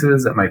personal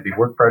choices. It might be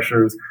work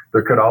pressures.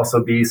 There could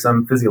also be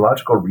some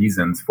physiological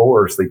reasons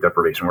for sleep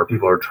deprivation where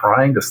people are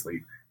trying to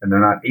sleep and they're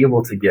not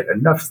able to get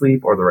enough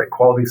sleep or the right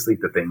quality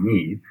sleep that they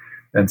need.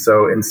 And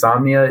so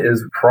insomnia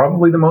is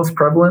probably the most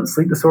prevalent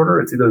sleep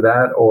disorder. It's either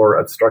that or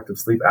obstructive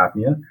sleep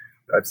apnea.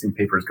 I've seen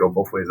papers go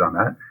both ways on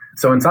that.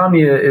 So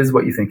insomnia is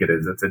what you think it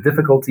is. It's a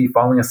difficulty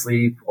falling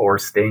asleep or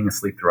staying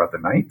asleep throughout the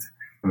night.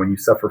 And when you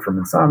suffer from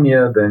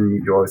insomnia,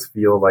 then you always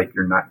feel like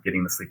you're not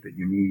getting the sleep that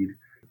you need.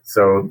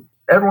 So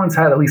everyone's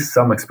had at least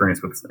some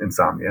experience with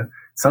insomnia.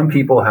 Some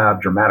people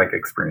have dramatic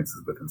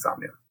experiences with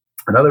insomnia.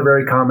 Another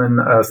very common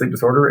sleep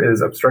disorder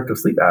is obstructive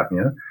sleep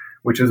apnea,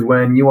 which is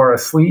when you are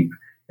asleep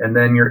and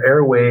then your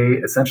airway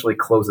essentially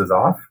closes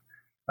off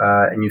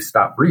and you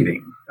stop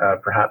breathing,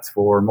 perhaps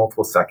for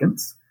multiple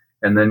seconds.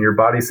 And then your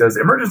body says,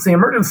 emergency,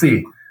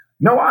 emergency,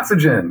 no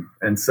oxygen.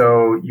 And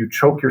so you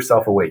choke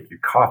yourself awake, you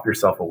cough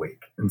yourself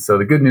awake. And so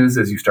the good news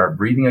is you start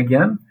breathing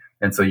again.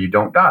 And so you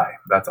don't die.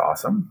 That's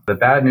awesome. The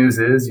bad news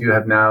is you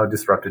have now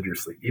disrupted your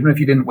sleep. Even if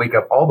you didn't wake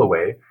up all the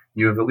way,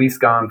 you have at least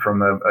gone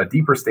from a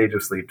deeper stage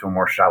of sleep to a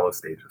more shallow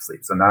stage of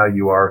sleep. So now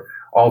you are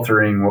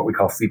altering what we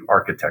call sleep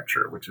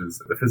architecture, which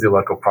is the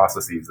physiological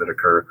processes that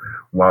occur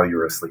while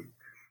you're asleep.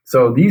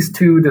 So these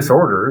two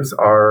disorders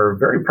are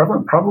very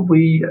prevalent.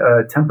 Probably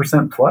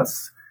 10%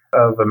 plus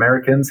of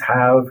Americans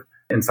have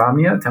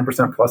insomnia.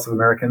 10% plus of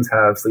Americans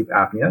have sleep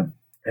apnea.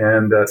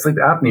 And sleep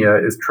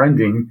apnea is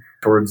trending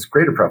towards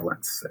greater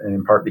prevalence,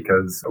 in part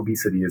because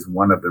obesity is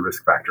one of the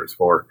risk factors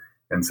for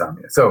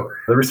insomnia. So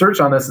the research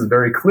on this is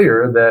very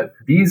clear that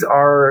these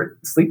are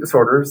sleep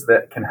disorders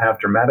that can have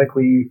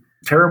dramatically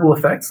terrible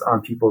effects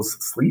on people's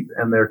sleep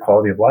and their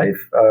quality of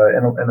life,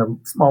 and a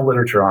small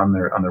literature on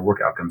their work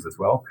outcomes as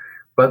well.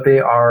 But they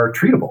are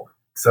treatable.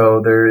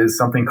 So there is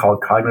something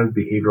called cognitive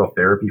behavioral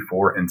therapy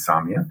for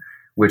insomnia,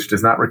 which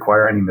does not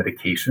require any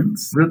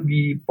medications.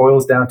 Really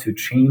boils down to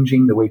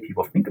changing the way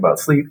people think about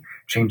sleep,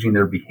 changing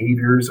their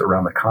behaviors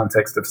around the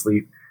context of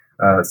sleep,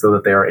 so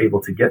that they are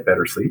able to get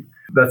better sleep.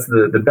 That's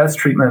the best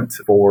treatment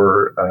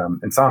for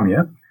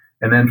insomnia.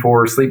 And then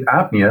for sleep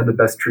apnea, the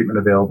best treatment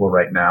available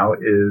right now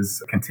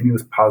is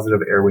continuous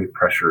positive airway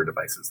pressure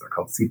devices. They're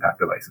called CPAP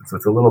devices. So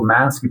it's a little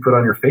mask you put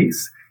on your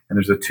face, and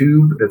there's a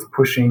tube that's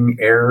pushing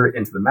air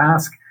into the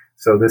mask.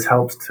 So this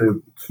helps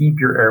to keep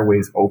your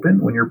airways open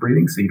when you're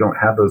breathing, so you don't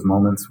have those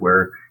moments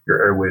where your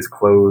airways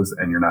close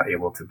and you're not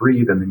able to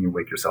breathe, and then you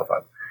wake yourself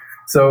up.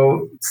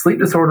 So sleep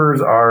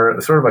disorders are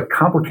sort of a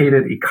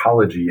complicated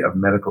ecology of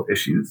medical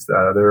issues.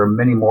 There are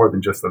many more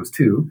than just those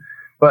two,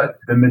 but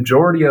the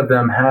majority of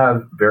them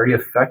have very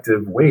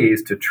effective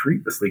ways to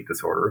treat the sleep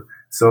disorder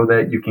so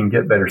that you can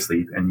get better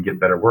sleep and get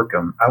better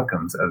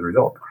outcomes as a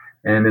result.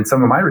 And in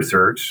some of my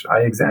research, I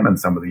examined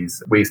some of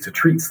these ways to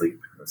treat sleep.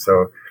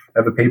 So I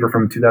have a paper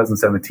from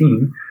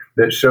 2017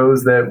 that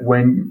shows that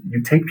when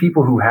you take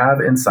people who have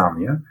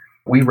insomnia,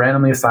 we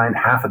randomly assigned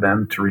half of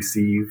them to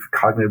receive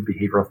cognitive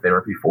behavioral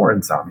therapy for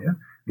insomnia.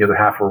 The other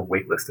half were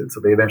waitlisted, so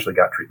they eventually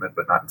got treatment,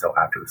 but not until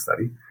after the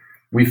study.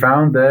 We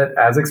found that,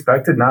 as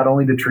expected, not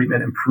only did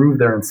treatment improve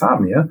their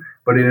insomnia,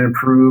 but it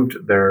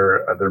improved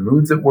their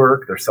moods at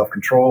work, their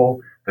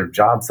self-control, their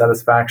job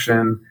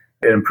satisfaction.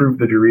 It improved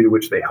the degree to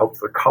which they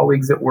helped their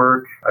colleagues at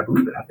work. I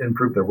believe it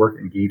improved their work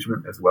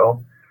engagement as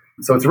well.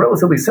 So it's a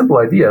relatively simple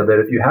idea that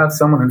if you have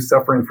someone who's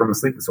suffering from a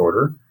sleep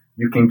disorder,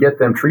 you can get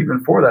them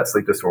treatment for that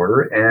sleep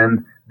disorder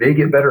and they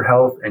get better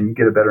health and you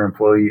get a better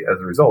employee as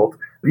a result.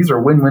 These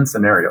are win-win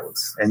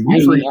scenarios. And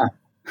usually,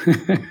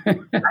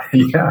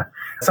 yeah,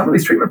 some of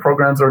these treatment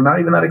programs are not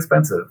even that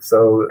expensive.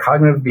 So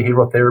cognitive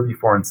behavioral therapy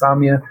for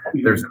insomnia,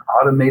 there's an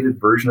automated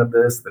version of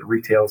this that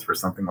retails for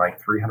something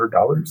like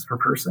 $300 per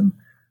person.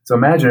 So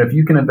imagine if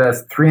you can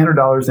invest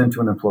 $300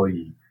 into an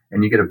employee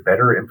and you get a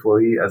better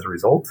employee as a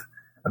result.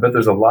 I bet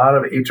there's a lot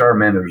of HR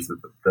managers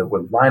that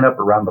would line up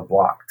around the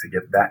block to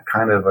get that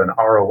kind of an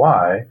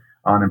ROI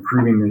on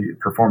improving the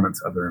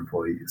performance of their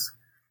employees.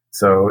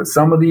 So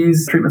some of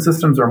these treatment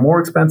systems are more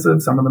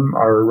expensive. Some of them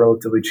are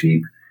relatively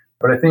cheap.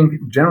 But I think,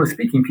 generally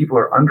speaking, people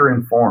are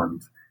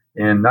underinformed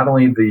in not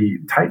only the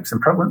types and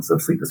prevalence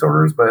of sleep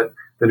disorders, but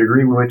the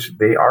degree in which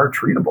they are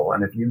treatable.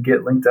 And if you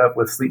get linked up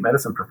with sleep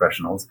medicine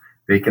professionals,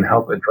 they can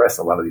help address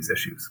a lot of these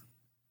issues.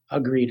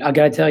 Agreed. I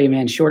got to tell you,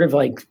 man, short of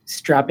like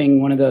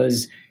strapping one of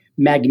those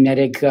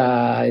magnetic,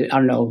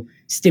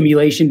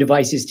 stimulation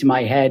devices to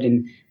my head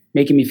and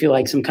making me feel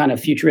like some kind of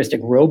futuristic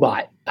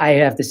robot, I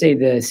have to say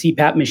the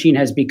CPAP machine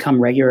has become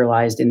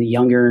regularized in the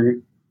younger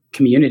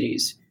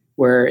communities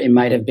where it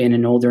might have been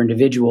an older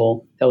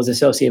individual that was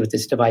associated with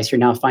this device. You're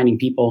now finding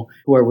people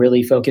who are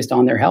really focused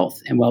on their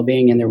health and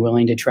well-being, and they're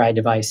willing to try a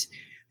device.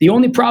 The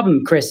only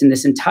problem, Chris, in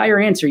this entire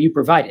answer you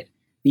provided,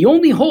 the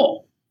only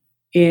hole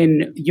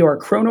in your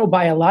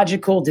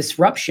chronobiological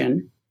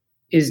disruption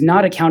is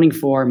not accounting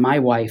for my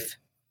wife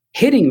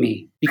hitting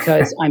me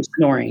because I'm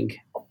snoring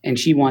and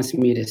she wants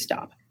me to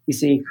stop. You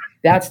see,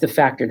 that's the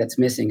factor that's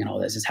missing in all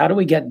this, is how do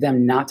we get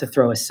them not to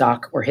throw a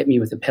sock or hit me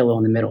with a pillow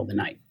in the middle of the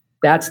night?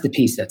 That's the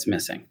piece that's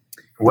missing.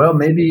 Well,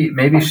 maybe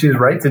she's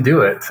right to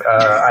do it.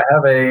 I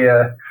have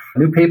a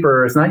new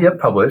paper. It's not yet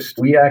published.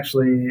 We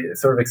actually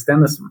sort of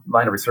extend this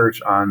line of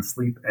research on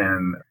sleep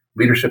and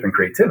leadership and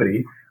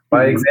creativity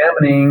by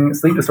examining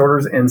sleep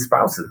disorders in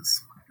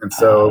spouses. And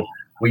so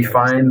we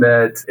find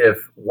that if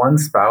one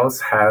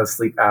spouse has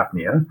sleep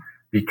apnea,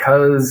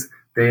 because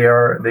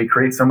they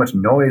create so much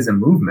noise and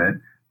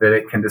movement that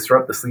it can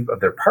disrupt the sleep of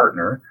their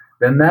partner,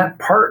 then that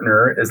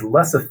partner is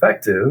less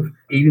effective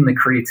aiding the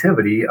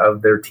creativity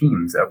of their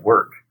teams at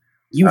work.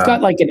 You've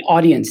got like an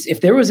audience.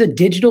 If there was a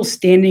digital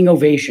standing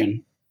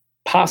ovation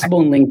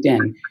possible in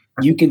LinkedIn,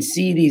 you can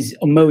see these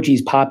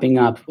emojis popping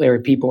up where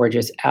people are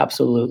just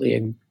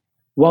absolutely,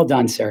 well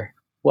done, sir.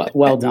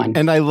 Well done.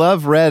 And I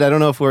love Red. I don't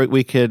know if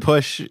we could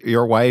push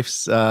your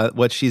wife's,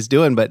 what she's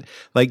doing, but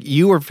like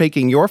you were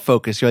faking your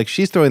focus. You're like,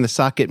 she's throwing the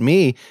sock at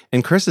me.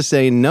 And Chris is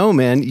saying, no,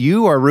 man,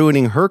 you are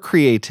ruining her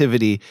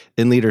creativity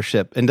in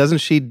leadership. And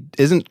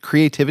isn't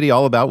creativity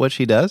all about what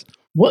she does?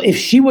 Well, if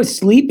she was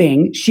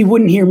sleeping, she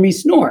wouldn't hear me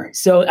snore.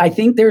 So I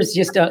think there's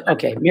just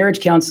marriage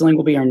counseling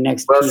will be our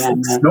next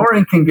PM.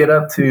 Snoring can get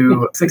up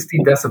to 60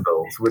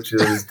 decibels, which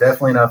is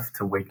definitely enough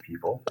to wake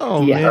people.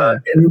 Oh, yeah.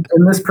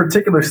 In this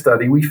particular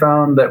study, we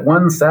found that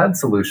one sad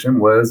solution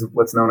was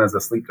what's known as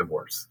a sleep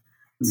divorce.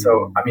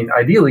 So, I mean,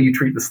 ideally, you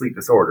treat the sleep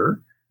disorder,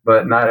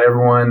 but not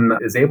everyone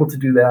is able to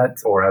do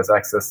that or has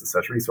access to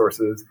such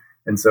resources.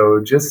 And so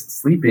just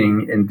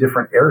sleeping in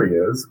different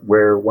areas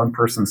where one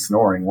person's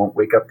snoring won't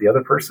wake up the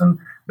other person,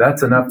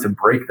 that's enough to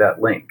break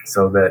that link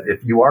so that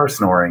if you are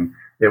snoring,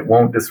 it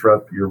won't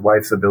disrupt your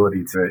wife's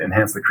ability to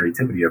enhance the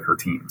creativity of her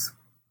teams.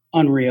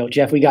 Unreal.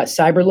 Jeff, we got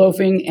cyber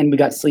loafing and we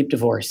got sleep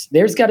divorce.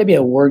 There's got to be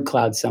a word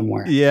cloud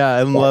somewhere. Yeah,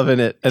 I'm loving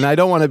it. And I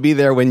don't want to be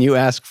there when you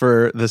ask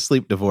for the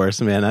sleep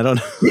divorce, man. I don't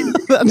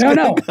know.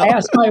 No. I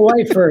asked my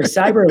wife for a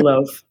cyber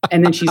loaf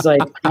and then she's like,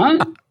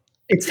 huh?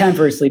 It's time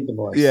for a sleep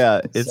divorce.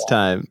 Yeah, it's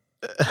time.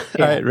 All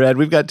right, Red,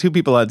 we've got two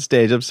people on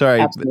stage. I'm sorry.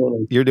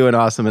 Absolutely. You're doing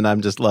awesome, and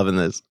I'm just loving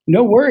this.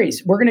 No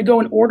worries. We're going to go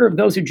in order of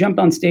those who jumped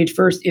on stage.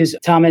 First is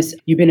Thomas.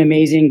 You've been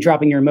amazing,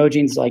 dropping your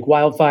emojis like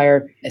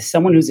wildfire. As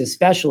someone who's a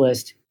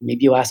specialist,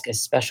 maybe you'll ask a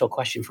special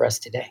question for us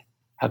today.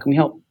 How can we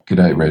help?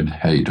 G'day, Red.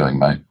 How you doing,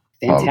 mate?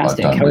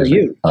 Fantastic. How are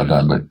you?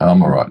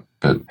 I'm all right,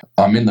 but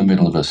I'm in the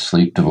middle of a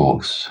sleep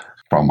divorce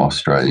from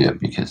Australia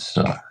because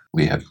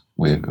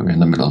we're in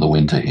the middle of the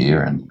winter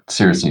here, and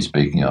seriously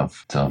speaking,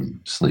 I've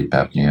done sleep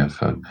apnea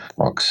for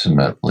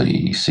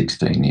approximately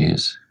 16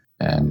 years.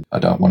 And I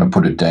don't want to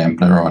put a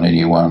dampener on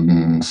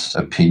anyone's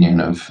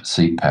opinion of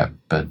CPAP,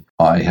 but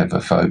I have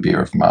a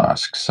phobia of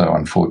masks. So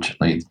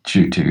unfortunately,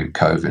 due to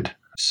COVID,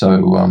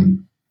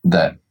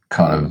 that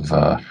kind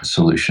of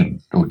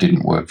solution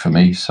didn't work for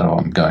me. So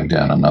I'm going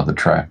down another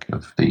track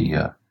of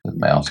the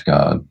mouth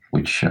guard,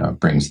 which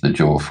brings the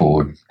jaw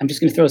forward. I'm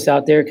just going to throw this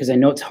out there because I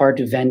know it's hard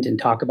to vent and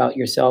talk about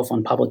yourself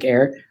on public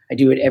air. I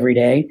do it every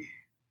day.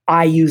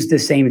 I use the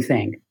same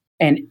thing,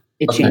 and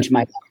it changed my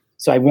life.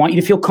 So I want you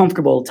to feel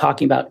comfortable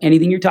talking about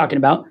anything you're talking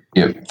about.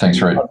 Yeah,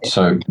 thanks, Red. Okay.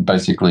 So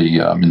basically,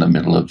 I'm in the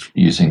middle of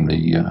using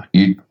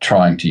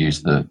trying to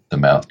use the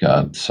mouth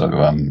guard. So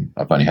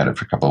I've only had it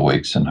for a couple of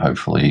weeks, and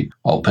hopefully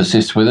I'll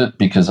persist with it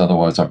because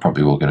otherwise I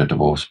probably will get a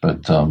divorce.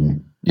 But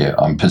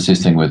I'm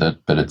persisting with it,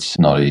 but it's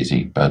not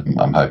easy. But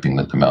I'm hoping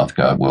that the mouth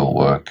guard will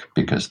work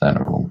because then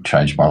it will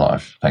change my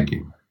life. Thank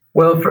you.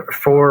 Well,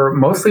 for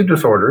most sleep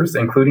disorders,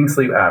 including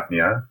sleep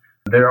apnea,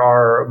 there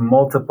are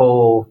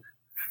multiple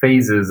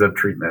phases of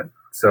treatment.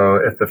 So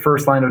if the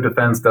first line of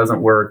defense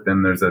doesn't work,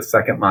 then there's a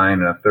second line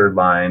and a third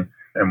line.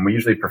 And we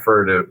usually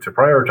prefer to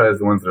prioritize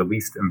the ones that are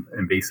least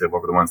invasive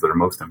over the ones that are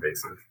most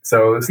invasive.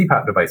 So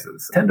CPAP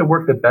devices tend to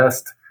work the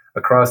best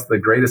across the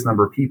greatest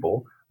number of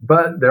people,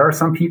 but there are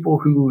some people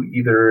who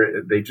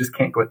either they just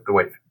can't get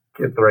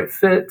the right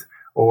fit,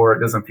 or it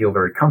doesn't feel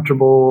very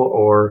comfortable,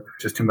 or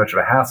just too much of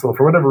a hassle.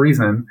 For whatever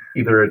reason,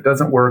 either it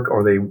doesn't work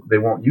or they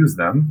won't use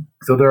them.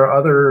 So there are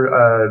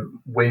other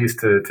ways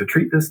to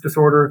treat this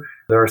disorder.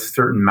 There are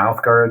certain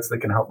mouth guards that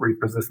can help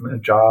reposition the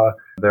jaw.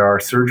 There are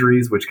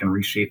surgeries which can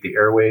reshape the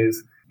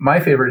airways. My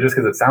favorite, just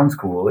because it sounds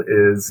cool,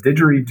 is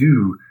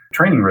didgeridoo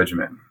training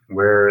regimen,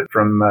 where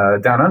from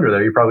down under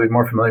there, you're probably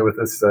more familiar with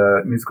this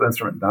musical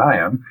instrument than I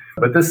am.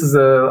 But this is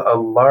a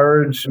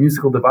large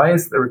musical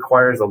device that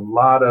requires a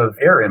lot of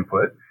air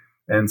input.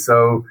 And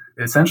so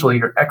essentially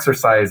you're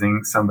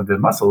exercising some of the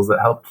muscles that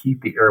help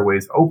keep the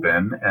airways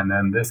open, and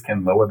then this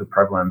can lower the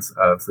prevalence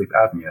of sleep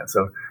apnea.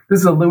 So this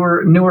is a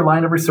newer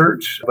line of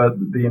research, but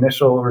the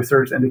initial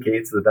research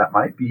indicates that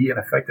might be an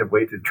effective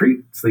way to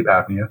treat sleep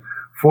apnea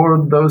for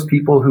those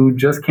people who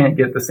just can't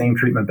get the same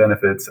treatment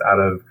benefits out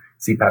of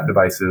CPAP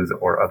devices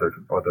or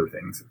other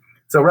things.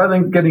 So rather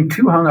than getting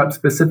too hung up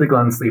specifically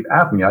on sleep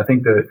apnea, I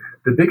think the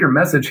bigger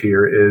message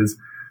here is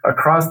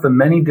across the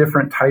many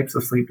different types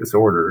of sleep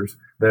disorders,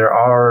 there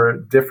are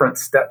different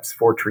steps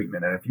for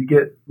treatment. And if you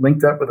get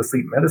linked up with a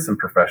sleep medicine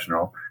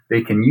professional,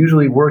 they can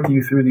usually work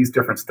you through these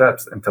different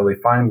steps until they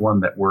find one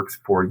that works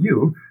for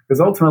you.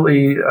 Because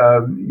ultimately,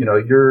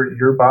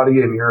 your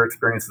body and your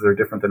experiences are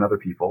different than other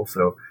people.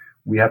 So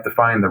we have to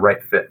find the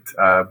right fit.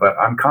 But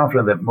I'm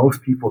confident that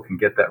most people can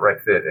get that right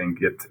fit and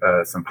get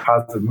some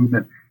positive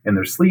movement in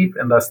their sleep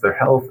and thus their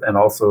health and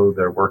also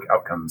their work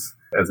outcomes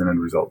as an end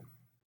result.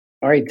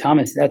 All right,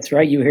 Thomas, that's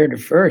right. You heard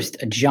it first.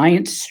 A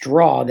giant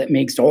straw that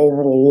makes...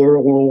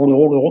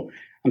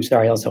 I'm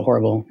sorry, also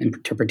horrible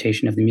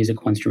interpretation of the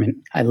musical instrument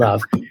I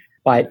love.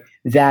 But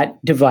that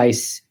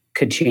device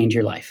could change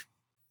your life.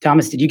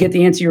 Thomas, did you get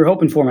the answer you were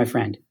hoping for, my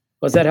friend?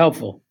 Was that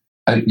helpful?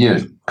 Yeah,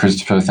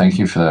 Christopher, thank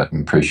you for that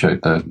and appreciate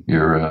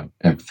your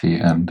empathy.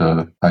 And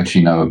I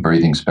actually know a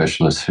breathing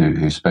specialist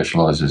who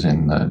specializes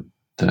in the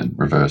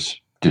reverse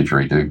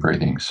didgeridoo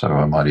breathing, so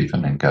I might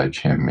even engage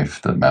him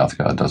if the mouth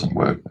guard doesn't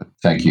work. But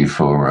thank you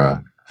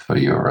for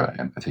your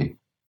empathy.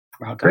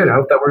 Great, I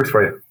hope that works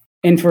for you.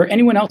 And for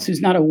anyone else who's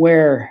not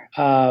aware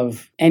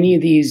of any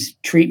of these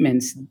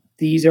treatments,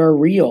 these are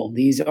real.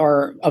 These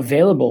are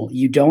available.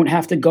 You don't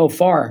have to go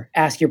far.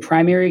 Ask your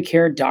primary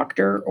care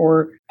doctor,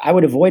 or I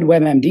would avoid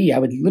WebMD. I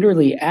would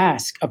literally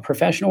ask a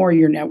professional or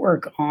your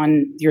network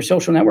on your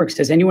social networks,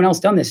 has anyone else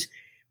done this?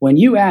 When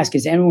you ask,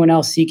 is anyone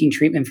else seeking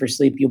treatment for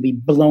sleep, you'll be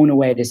blown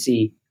away to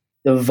see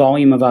the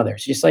volume of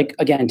others. Just like,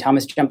 again,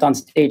 Thomas jumped on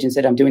stage and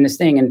said, I'm doing this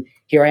thing, and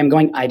here I am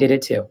going, I did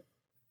it too.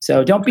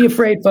 So don't be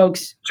afraid,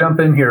 folks. Jump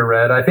in here,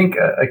 Red. I think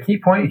a key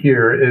point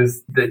here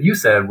is that you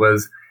said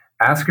was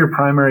ask your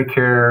primary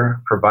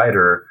care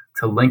provider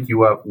to link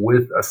you up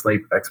with a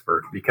sleep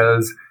expert,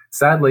 because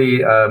sadly,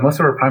 most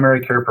of our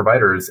primary care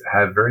providers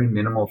have very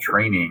minimal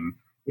training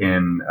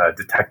in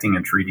detecting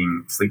and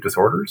treating sleep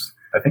disorders.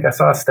 I think I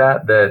saw a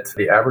stat that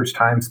the average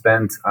time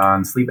spent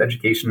on sleep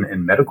education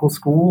in medical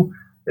school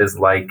is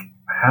like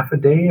half a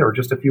day or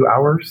just a few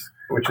hours,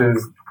 which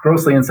is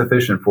grossly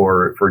insufficient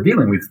for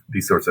dealing with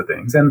these sorts of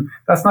things. And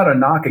that's not a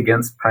knock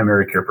against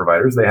primary care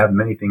providers. They have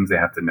many things they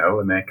have to know,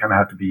 and they kind of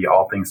have to be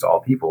all things to all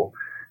people.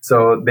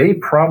 So they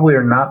probably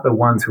are not the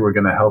ones who are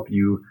going to help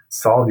you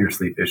solve your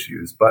sleep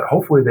issues, but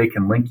hopefully they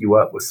can link you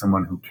up with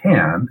someone who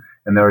can.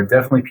 And there are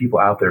definitely people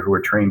out there who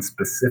are trained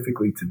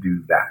specifically to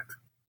do that.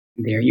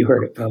 There, you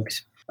heard it,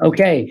 folks.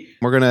 Okay.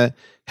 We're going to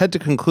head to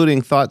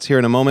concluding thoughts here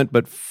in a moment.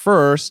 But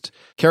first,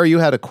 Carrie, you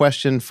had a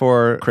question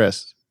for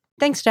Chris.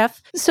 Thanks,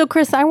 Jeff. So,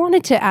 Chris, I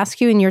wanted to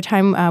ask you in your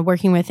time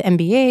working with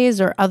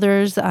MBAs or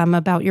others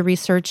about your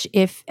research,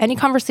 if any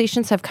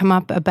conversations have come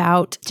up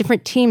about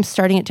different teams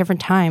starting at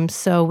different times.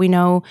 So we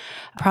know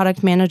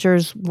product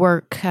managers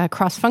work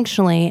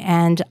cross-functionally,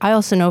 and I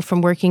also know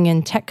from working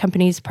in tech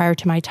companies prior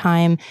to my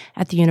time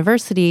at the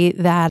university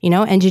that,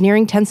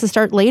 engineering tends to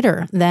start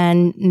later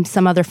than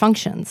some other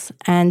functions.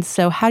 And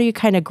so how do you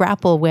kind of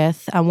grapple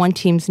with one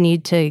team's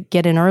need to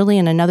get in early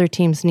and another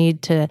team's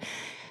need to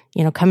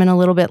come in a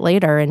little bit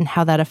later, and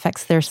how that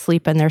affects their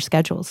sleep and their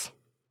schedules?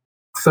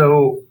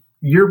 So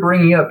you're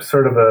bringing up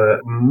sort of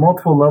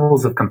multiple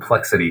levels of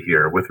complexity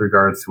here with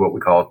regards to what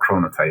we call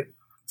chronotype.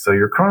 So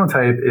your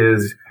chronotype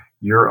is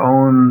your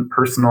own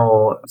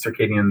personal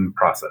circadian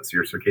process,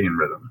 your circadian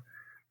rhythm.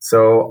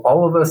 So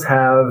all of us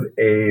have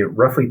a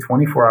roughly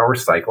 24-hour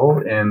cycle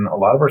in a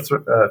lot of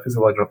our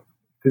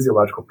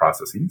physiological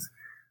processes.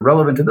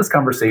 Relevant to this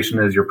conversation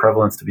is your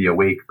prevalence to be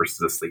awake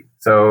versus asleep.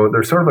 So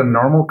there's sort of a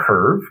normal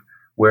curve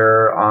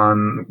where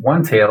on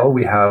one tail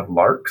we have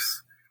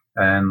larks,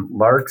 and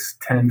larks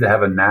tend to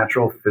have a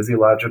natural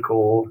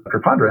physiological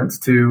preponderance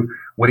to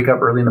wake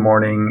up early in the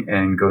morning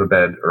and go to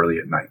bed early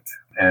at night.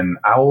 And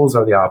owls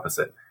are the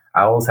opposite.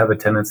 Owls have a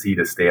tendency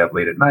to stay up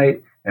late at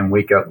night and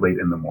wake up late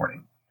in the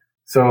morning.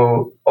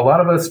 So a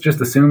lot of us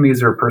just assume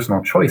these are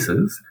personal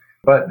choices,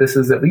 but this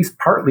is at least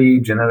partly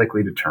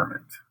genetically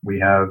determined. We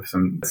have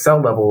some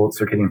cell-level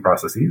circadian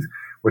processes,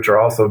 which are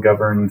also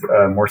governed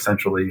more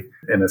centrally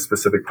in a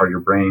specific part of your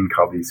brain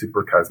called the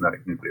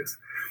suprachiasmatic nucleus.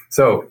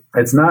 So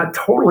it's not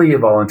totally a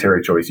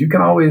voluntary choice. You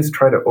can always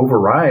try to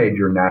override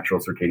your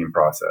natural circadian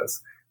process,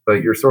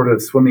 but you're sort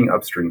of swimming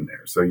upstream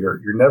there. So you're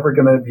never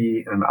going to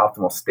be in an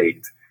optimal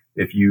state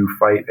if you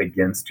fight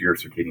against your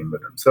circadian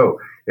rhythm. So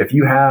if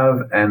you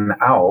have an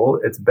owl,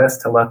 it's best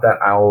to let that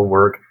owl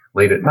work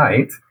late at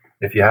night.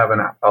 If you have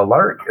a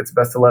lark, it's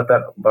best to let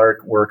that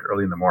lark work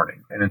early in the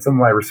morning. And in some of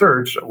my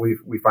research,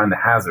 we find the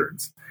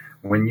hazards.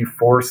 When you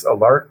force a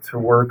lark to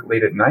work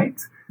late at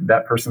night,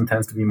 that person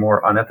tends to be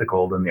more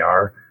unethical than they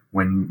are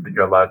when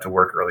you're allowed to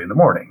work early in the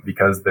morning,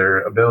 because their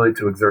ability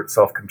to exert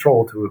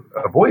self-control to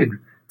avoid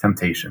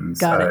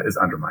temptations is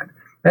undermined.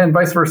 And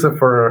vice versa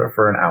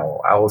for an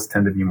owl. Owls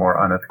tend to be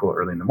more unethical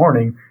early in the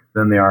morning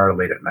than they are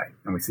late at night.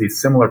 And we see a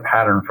similar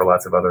pattern for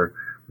lots of other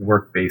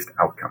work-based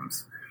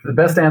outcomes. The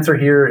best answer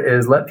here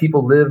is let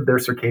people live their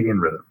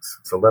circadian rhythms.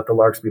 So let the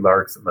larks be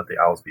larks and let the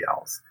owls be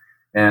owls.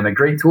 And a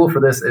great tool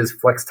for this is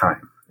flex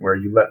time, where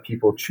you let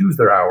people choose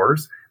their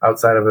hours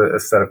outside of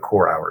a set of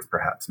core hours,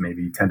 perhaps.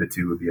 Maybe 10 to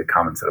 2 would be a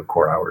common set of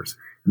core hours.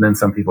 And then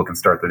some people can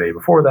start their day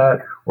before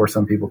that, or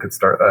some people could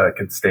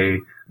stay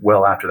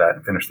well after that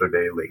and finish their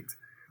day late.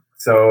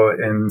 So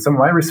in some of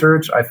my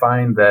research, I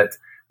find that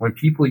when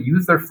people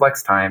use their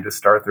flex time to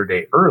start their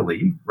day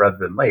early rather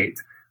than late,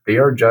 they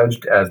are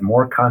judged as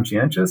more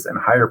conscientious and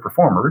higher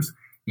performers,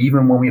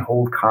 even when we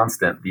hold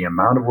constant the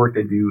amount of work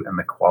they do and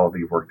the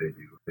quality of work they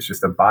do. It's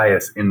just a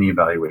bias in the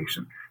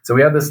evaluation. So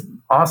we have this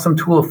awesome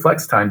tool of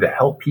flex time to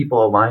help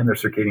people align their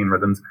circadian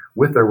rhythms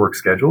with their work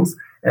schedules.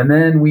 And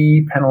then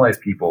we penalize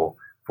people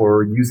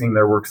for using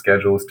their work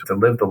schedules to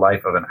live the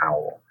life of an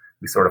owl.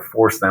 We sort of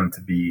force them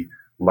to be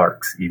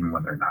larks, even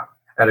when they're not.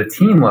 At a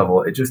team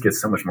level, it just gets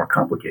so much more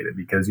complicated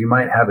because you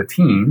might have a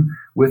team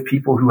with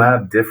people who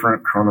have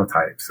different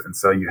chronotypes. And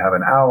so you have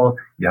an owl,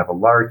 you have a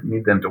lark, you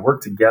need them to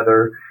work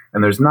together.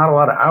 And there's not a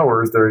lot of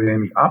hours that are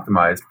going to be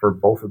optimized for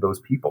both of those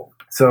people.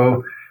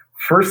 So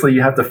firstly,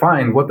 you have to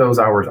find what those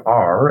hours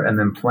are and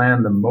then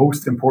plan the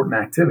most important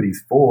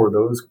activities for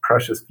those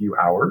precious few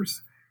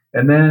hours.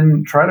 And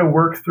then try to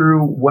work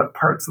through what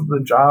parts of the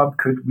job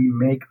could we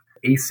make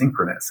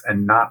asynchronous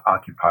and not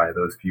occupy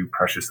those few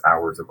precious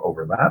hours of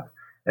overlap.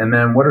 And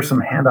then what are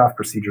some handoff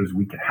procedures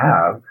we could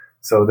have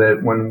so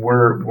that when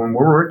we're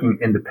working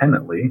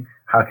independently,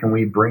 how can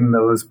we bring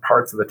those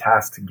parts of the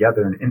task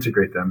together and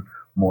integrate them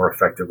more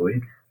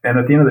effectively? And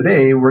at the end of the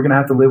day, we're going to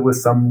have to live with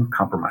some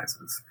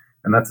compromises.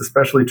 And that's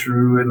especially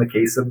true in the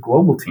case of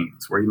global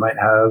teams, where you might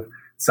have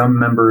some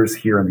members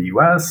here in the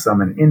US,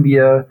 some in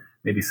India,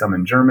 maybe some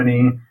in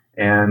Germany,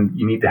 and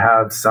you need to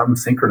have some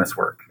synchronous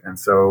work. And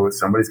so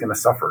somebody's going to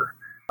suffer.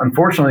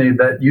 Unfortunately,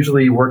 that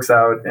usually works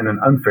out in an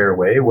unfair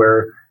way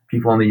where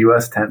people in the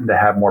US tend to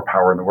have more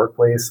power in the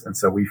workplace. And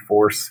so we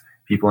force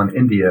people in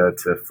India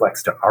to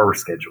flex to our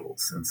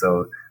schedules. And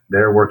so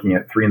they're working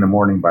at 3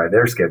 a.m. by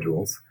their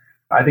schedules.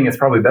 I think it's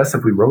probably best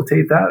if we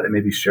rotate that and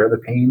maybe share the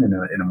pain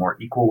in a more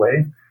equal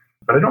way.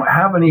 But I don't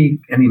have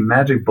any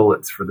magic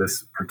bullets for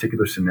this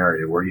particular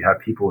scenario where you have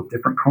people with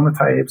different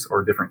chronotypes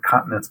or different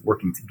continents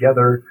working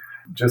together.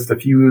 Just a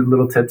few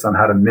little tips on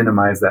how to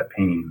minimize that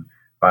pain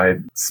by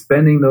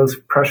spending those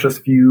precious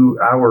few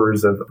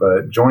hours of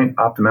joint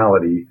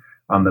optimality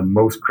on the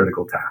most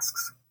critical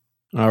tasks.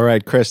 All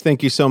right, Chris,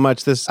 thank you so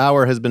much. This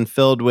hour has been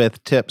filled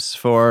with tips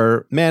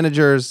for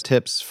managers,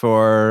 tips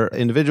for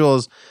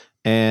individuals,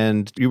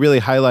 and you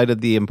really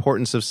highlighted the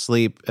importance of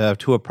sleep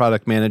to a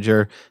product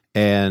manager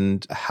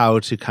and how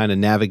to kind of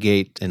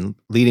navigate and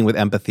leading with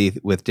empathy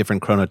with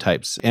different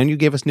chronotypes. And you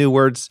gave us new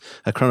words,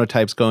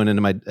 chronotypes going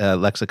into my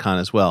lexicon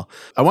as well.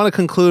 I want to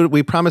conclude.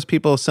 We promised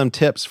people some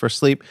tips for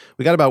sleep.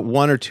 We got about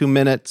 1 or 2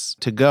 minutes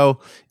to go.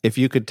 If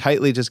you could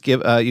tightly just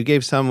give, you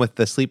gave some with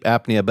the sleep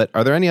apnea, but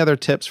are there any other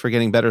tips for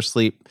getting better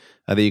sleep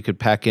that you could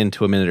pack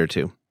into a minute or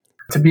two?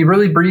 To be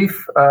really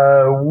brief,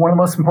 one of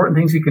the most important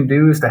things you can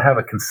do is to have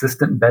a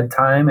consistent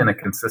bedtime and a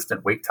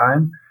consistent wake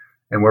time.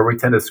 And where we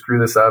tend to screw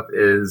this up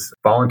is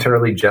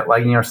voluntarily jet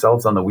lagging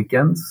ourselves on the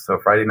weekends. So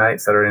Friday night,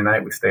 Saturday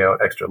night, we stay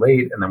out extra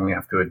late, and then we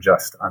have to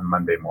adjust on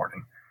Monday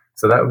morning.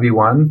 So that would be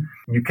one.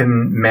 You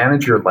can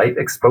manage your light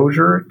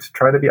exposure to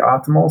try to be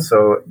optimal.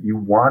 So you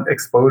want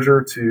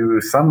exposure to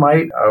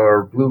sunlight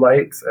or blue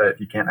light. If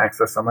you can't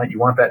access sunlight, you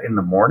want that in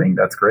the morning.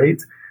 That's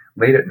great.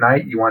 Late at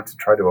night, you want to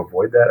try to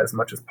avoid that as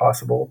much as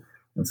possible.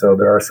 And so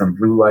there are some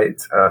blue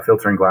light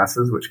filtering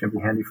glasses, which can be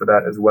handy for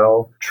that as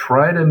well.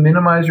 Try to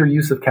minimize your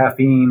use of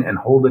caffeine and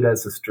hold it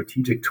as a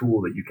strategic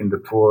tool that you can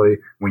deploy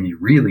when you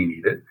really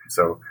need it.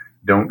 So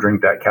don't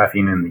drink that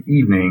caffeine in the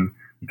evening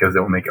because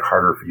it will make it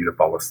harder for you to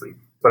fall asleep.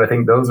 But I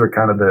think those are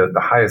kind of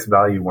the highest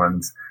value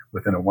ones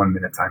within a 1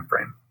 minute time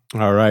frame.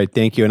 All right.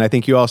 Thank you. And I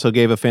think you also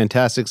gave a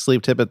fantastic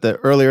sleep tip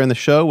earlier in the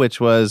show, which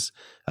was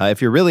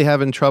if you're really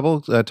having trouble,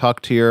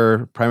 talk to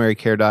your primary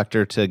care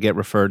doctor to get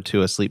referred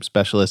to a sleep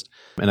specialist.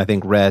 And I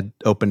think Red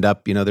opened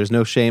up, there's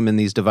no shame in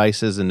these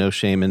devices and no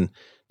shame in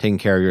taking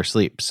care of your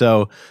sleep.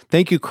 So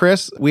thank you,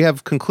 Chris. We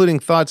have concluding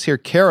thoughts here.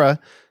 Kara,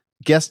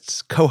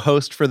 guest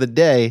co-host for the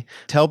day,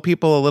 tell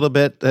people a little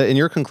bit, in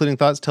your concluding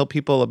thoughts, tell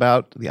people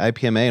about the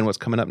IPMA and what's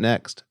coming up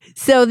next.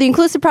 So the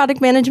Inclusive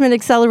Product Management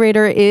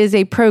Accelerator is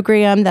a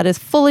program that is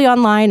fully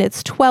online.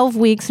 It's 12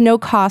 weeks, no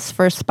cost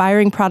for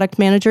aspiring product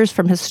managers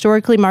from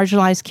historically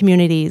marginalized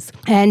communities.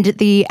 And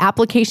the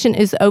application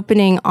is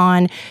opening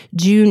on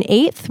June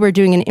 8th. We're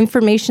doing an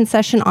information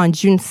session on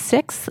June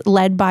 6th,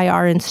 led by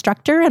our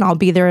instructor, and I'll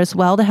be there as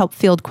well to help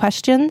field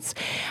questions.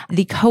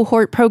 The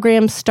cohort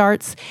program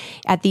starts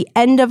at the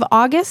end of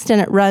August, and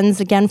it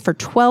runs again for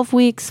 12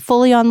 weeks,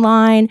 fully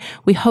online.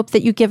 We hope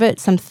that you give it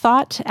some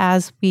thought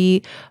as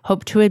we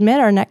hope to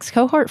admit our next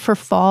cohort for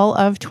fall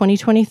of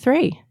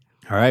 2023.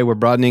 All right, we're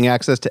broadening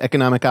access to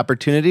economic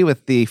opportunity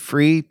with the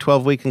free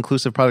 12-week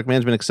Inclusive Product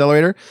Management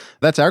Accelerator.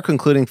 That's our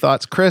concluding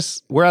thoughts.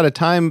 Chris, we're out of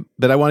time,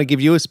 but I want to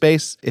give you a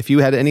space. If you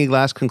had any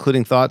last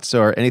concluding thoughts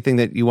or anything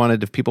that you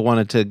wanted, if people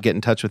wanted to get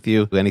in touch with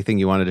you, anything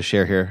you wanted to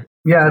share here.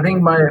 Yeah, I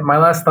think my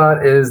last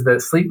thought is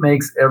that sleep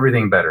makes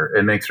everything better.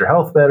 It makes your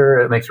health better.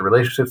 It makes your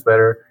relationships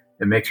better.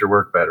 It makes your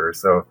work better.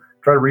 So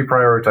try to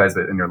reprioritize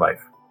it in your life.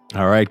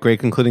 All right. Great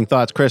concluding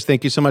thoughts. Chris,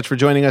 thank you so much for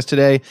joining us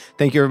today.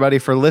 Thank you, everybody,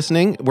 for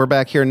listening. We're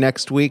back here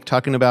next week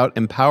talking about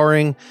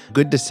empowering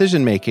good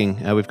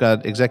decision-making. We've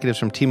got executives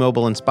from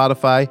T-Mobile and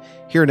Spotify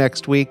here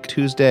next week,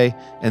 Tuesday.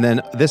 And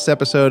then this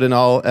episode and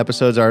all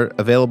episodes are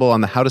available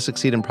on the How to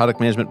Succeed in Product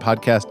Management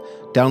podcast,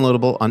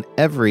 downloadable on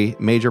every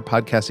major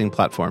podcasting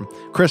platform.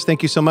 Chris,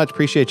 thank you so much.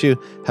 Appreciate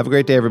you. Have a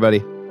great day,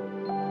 everybody.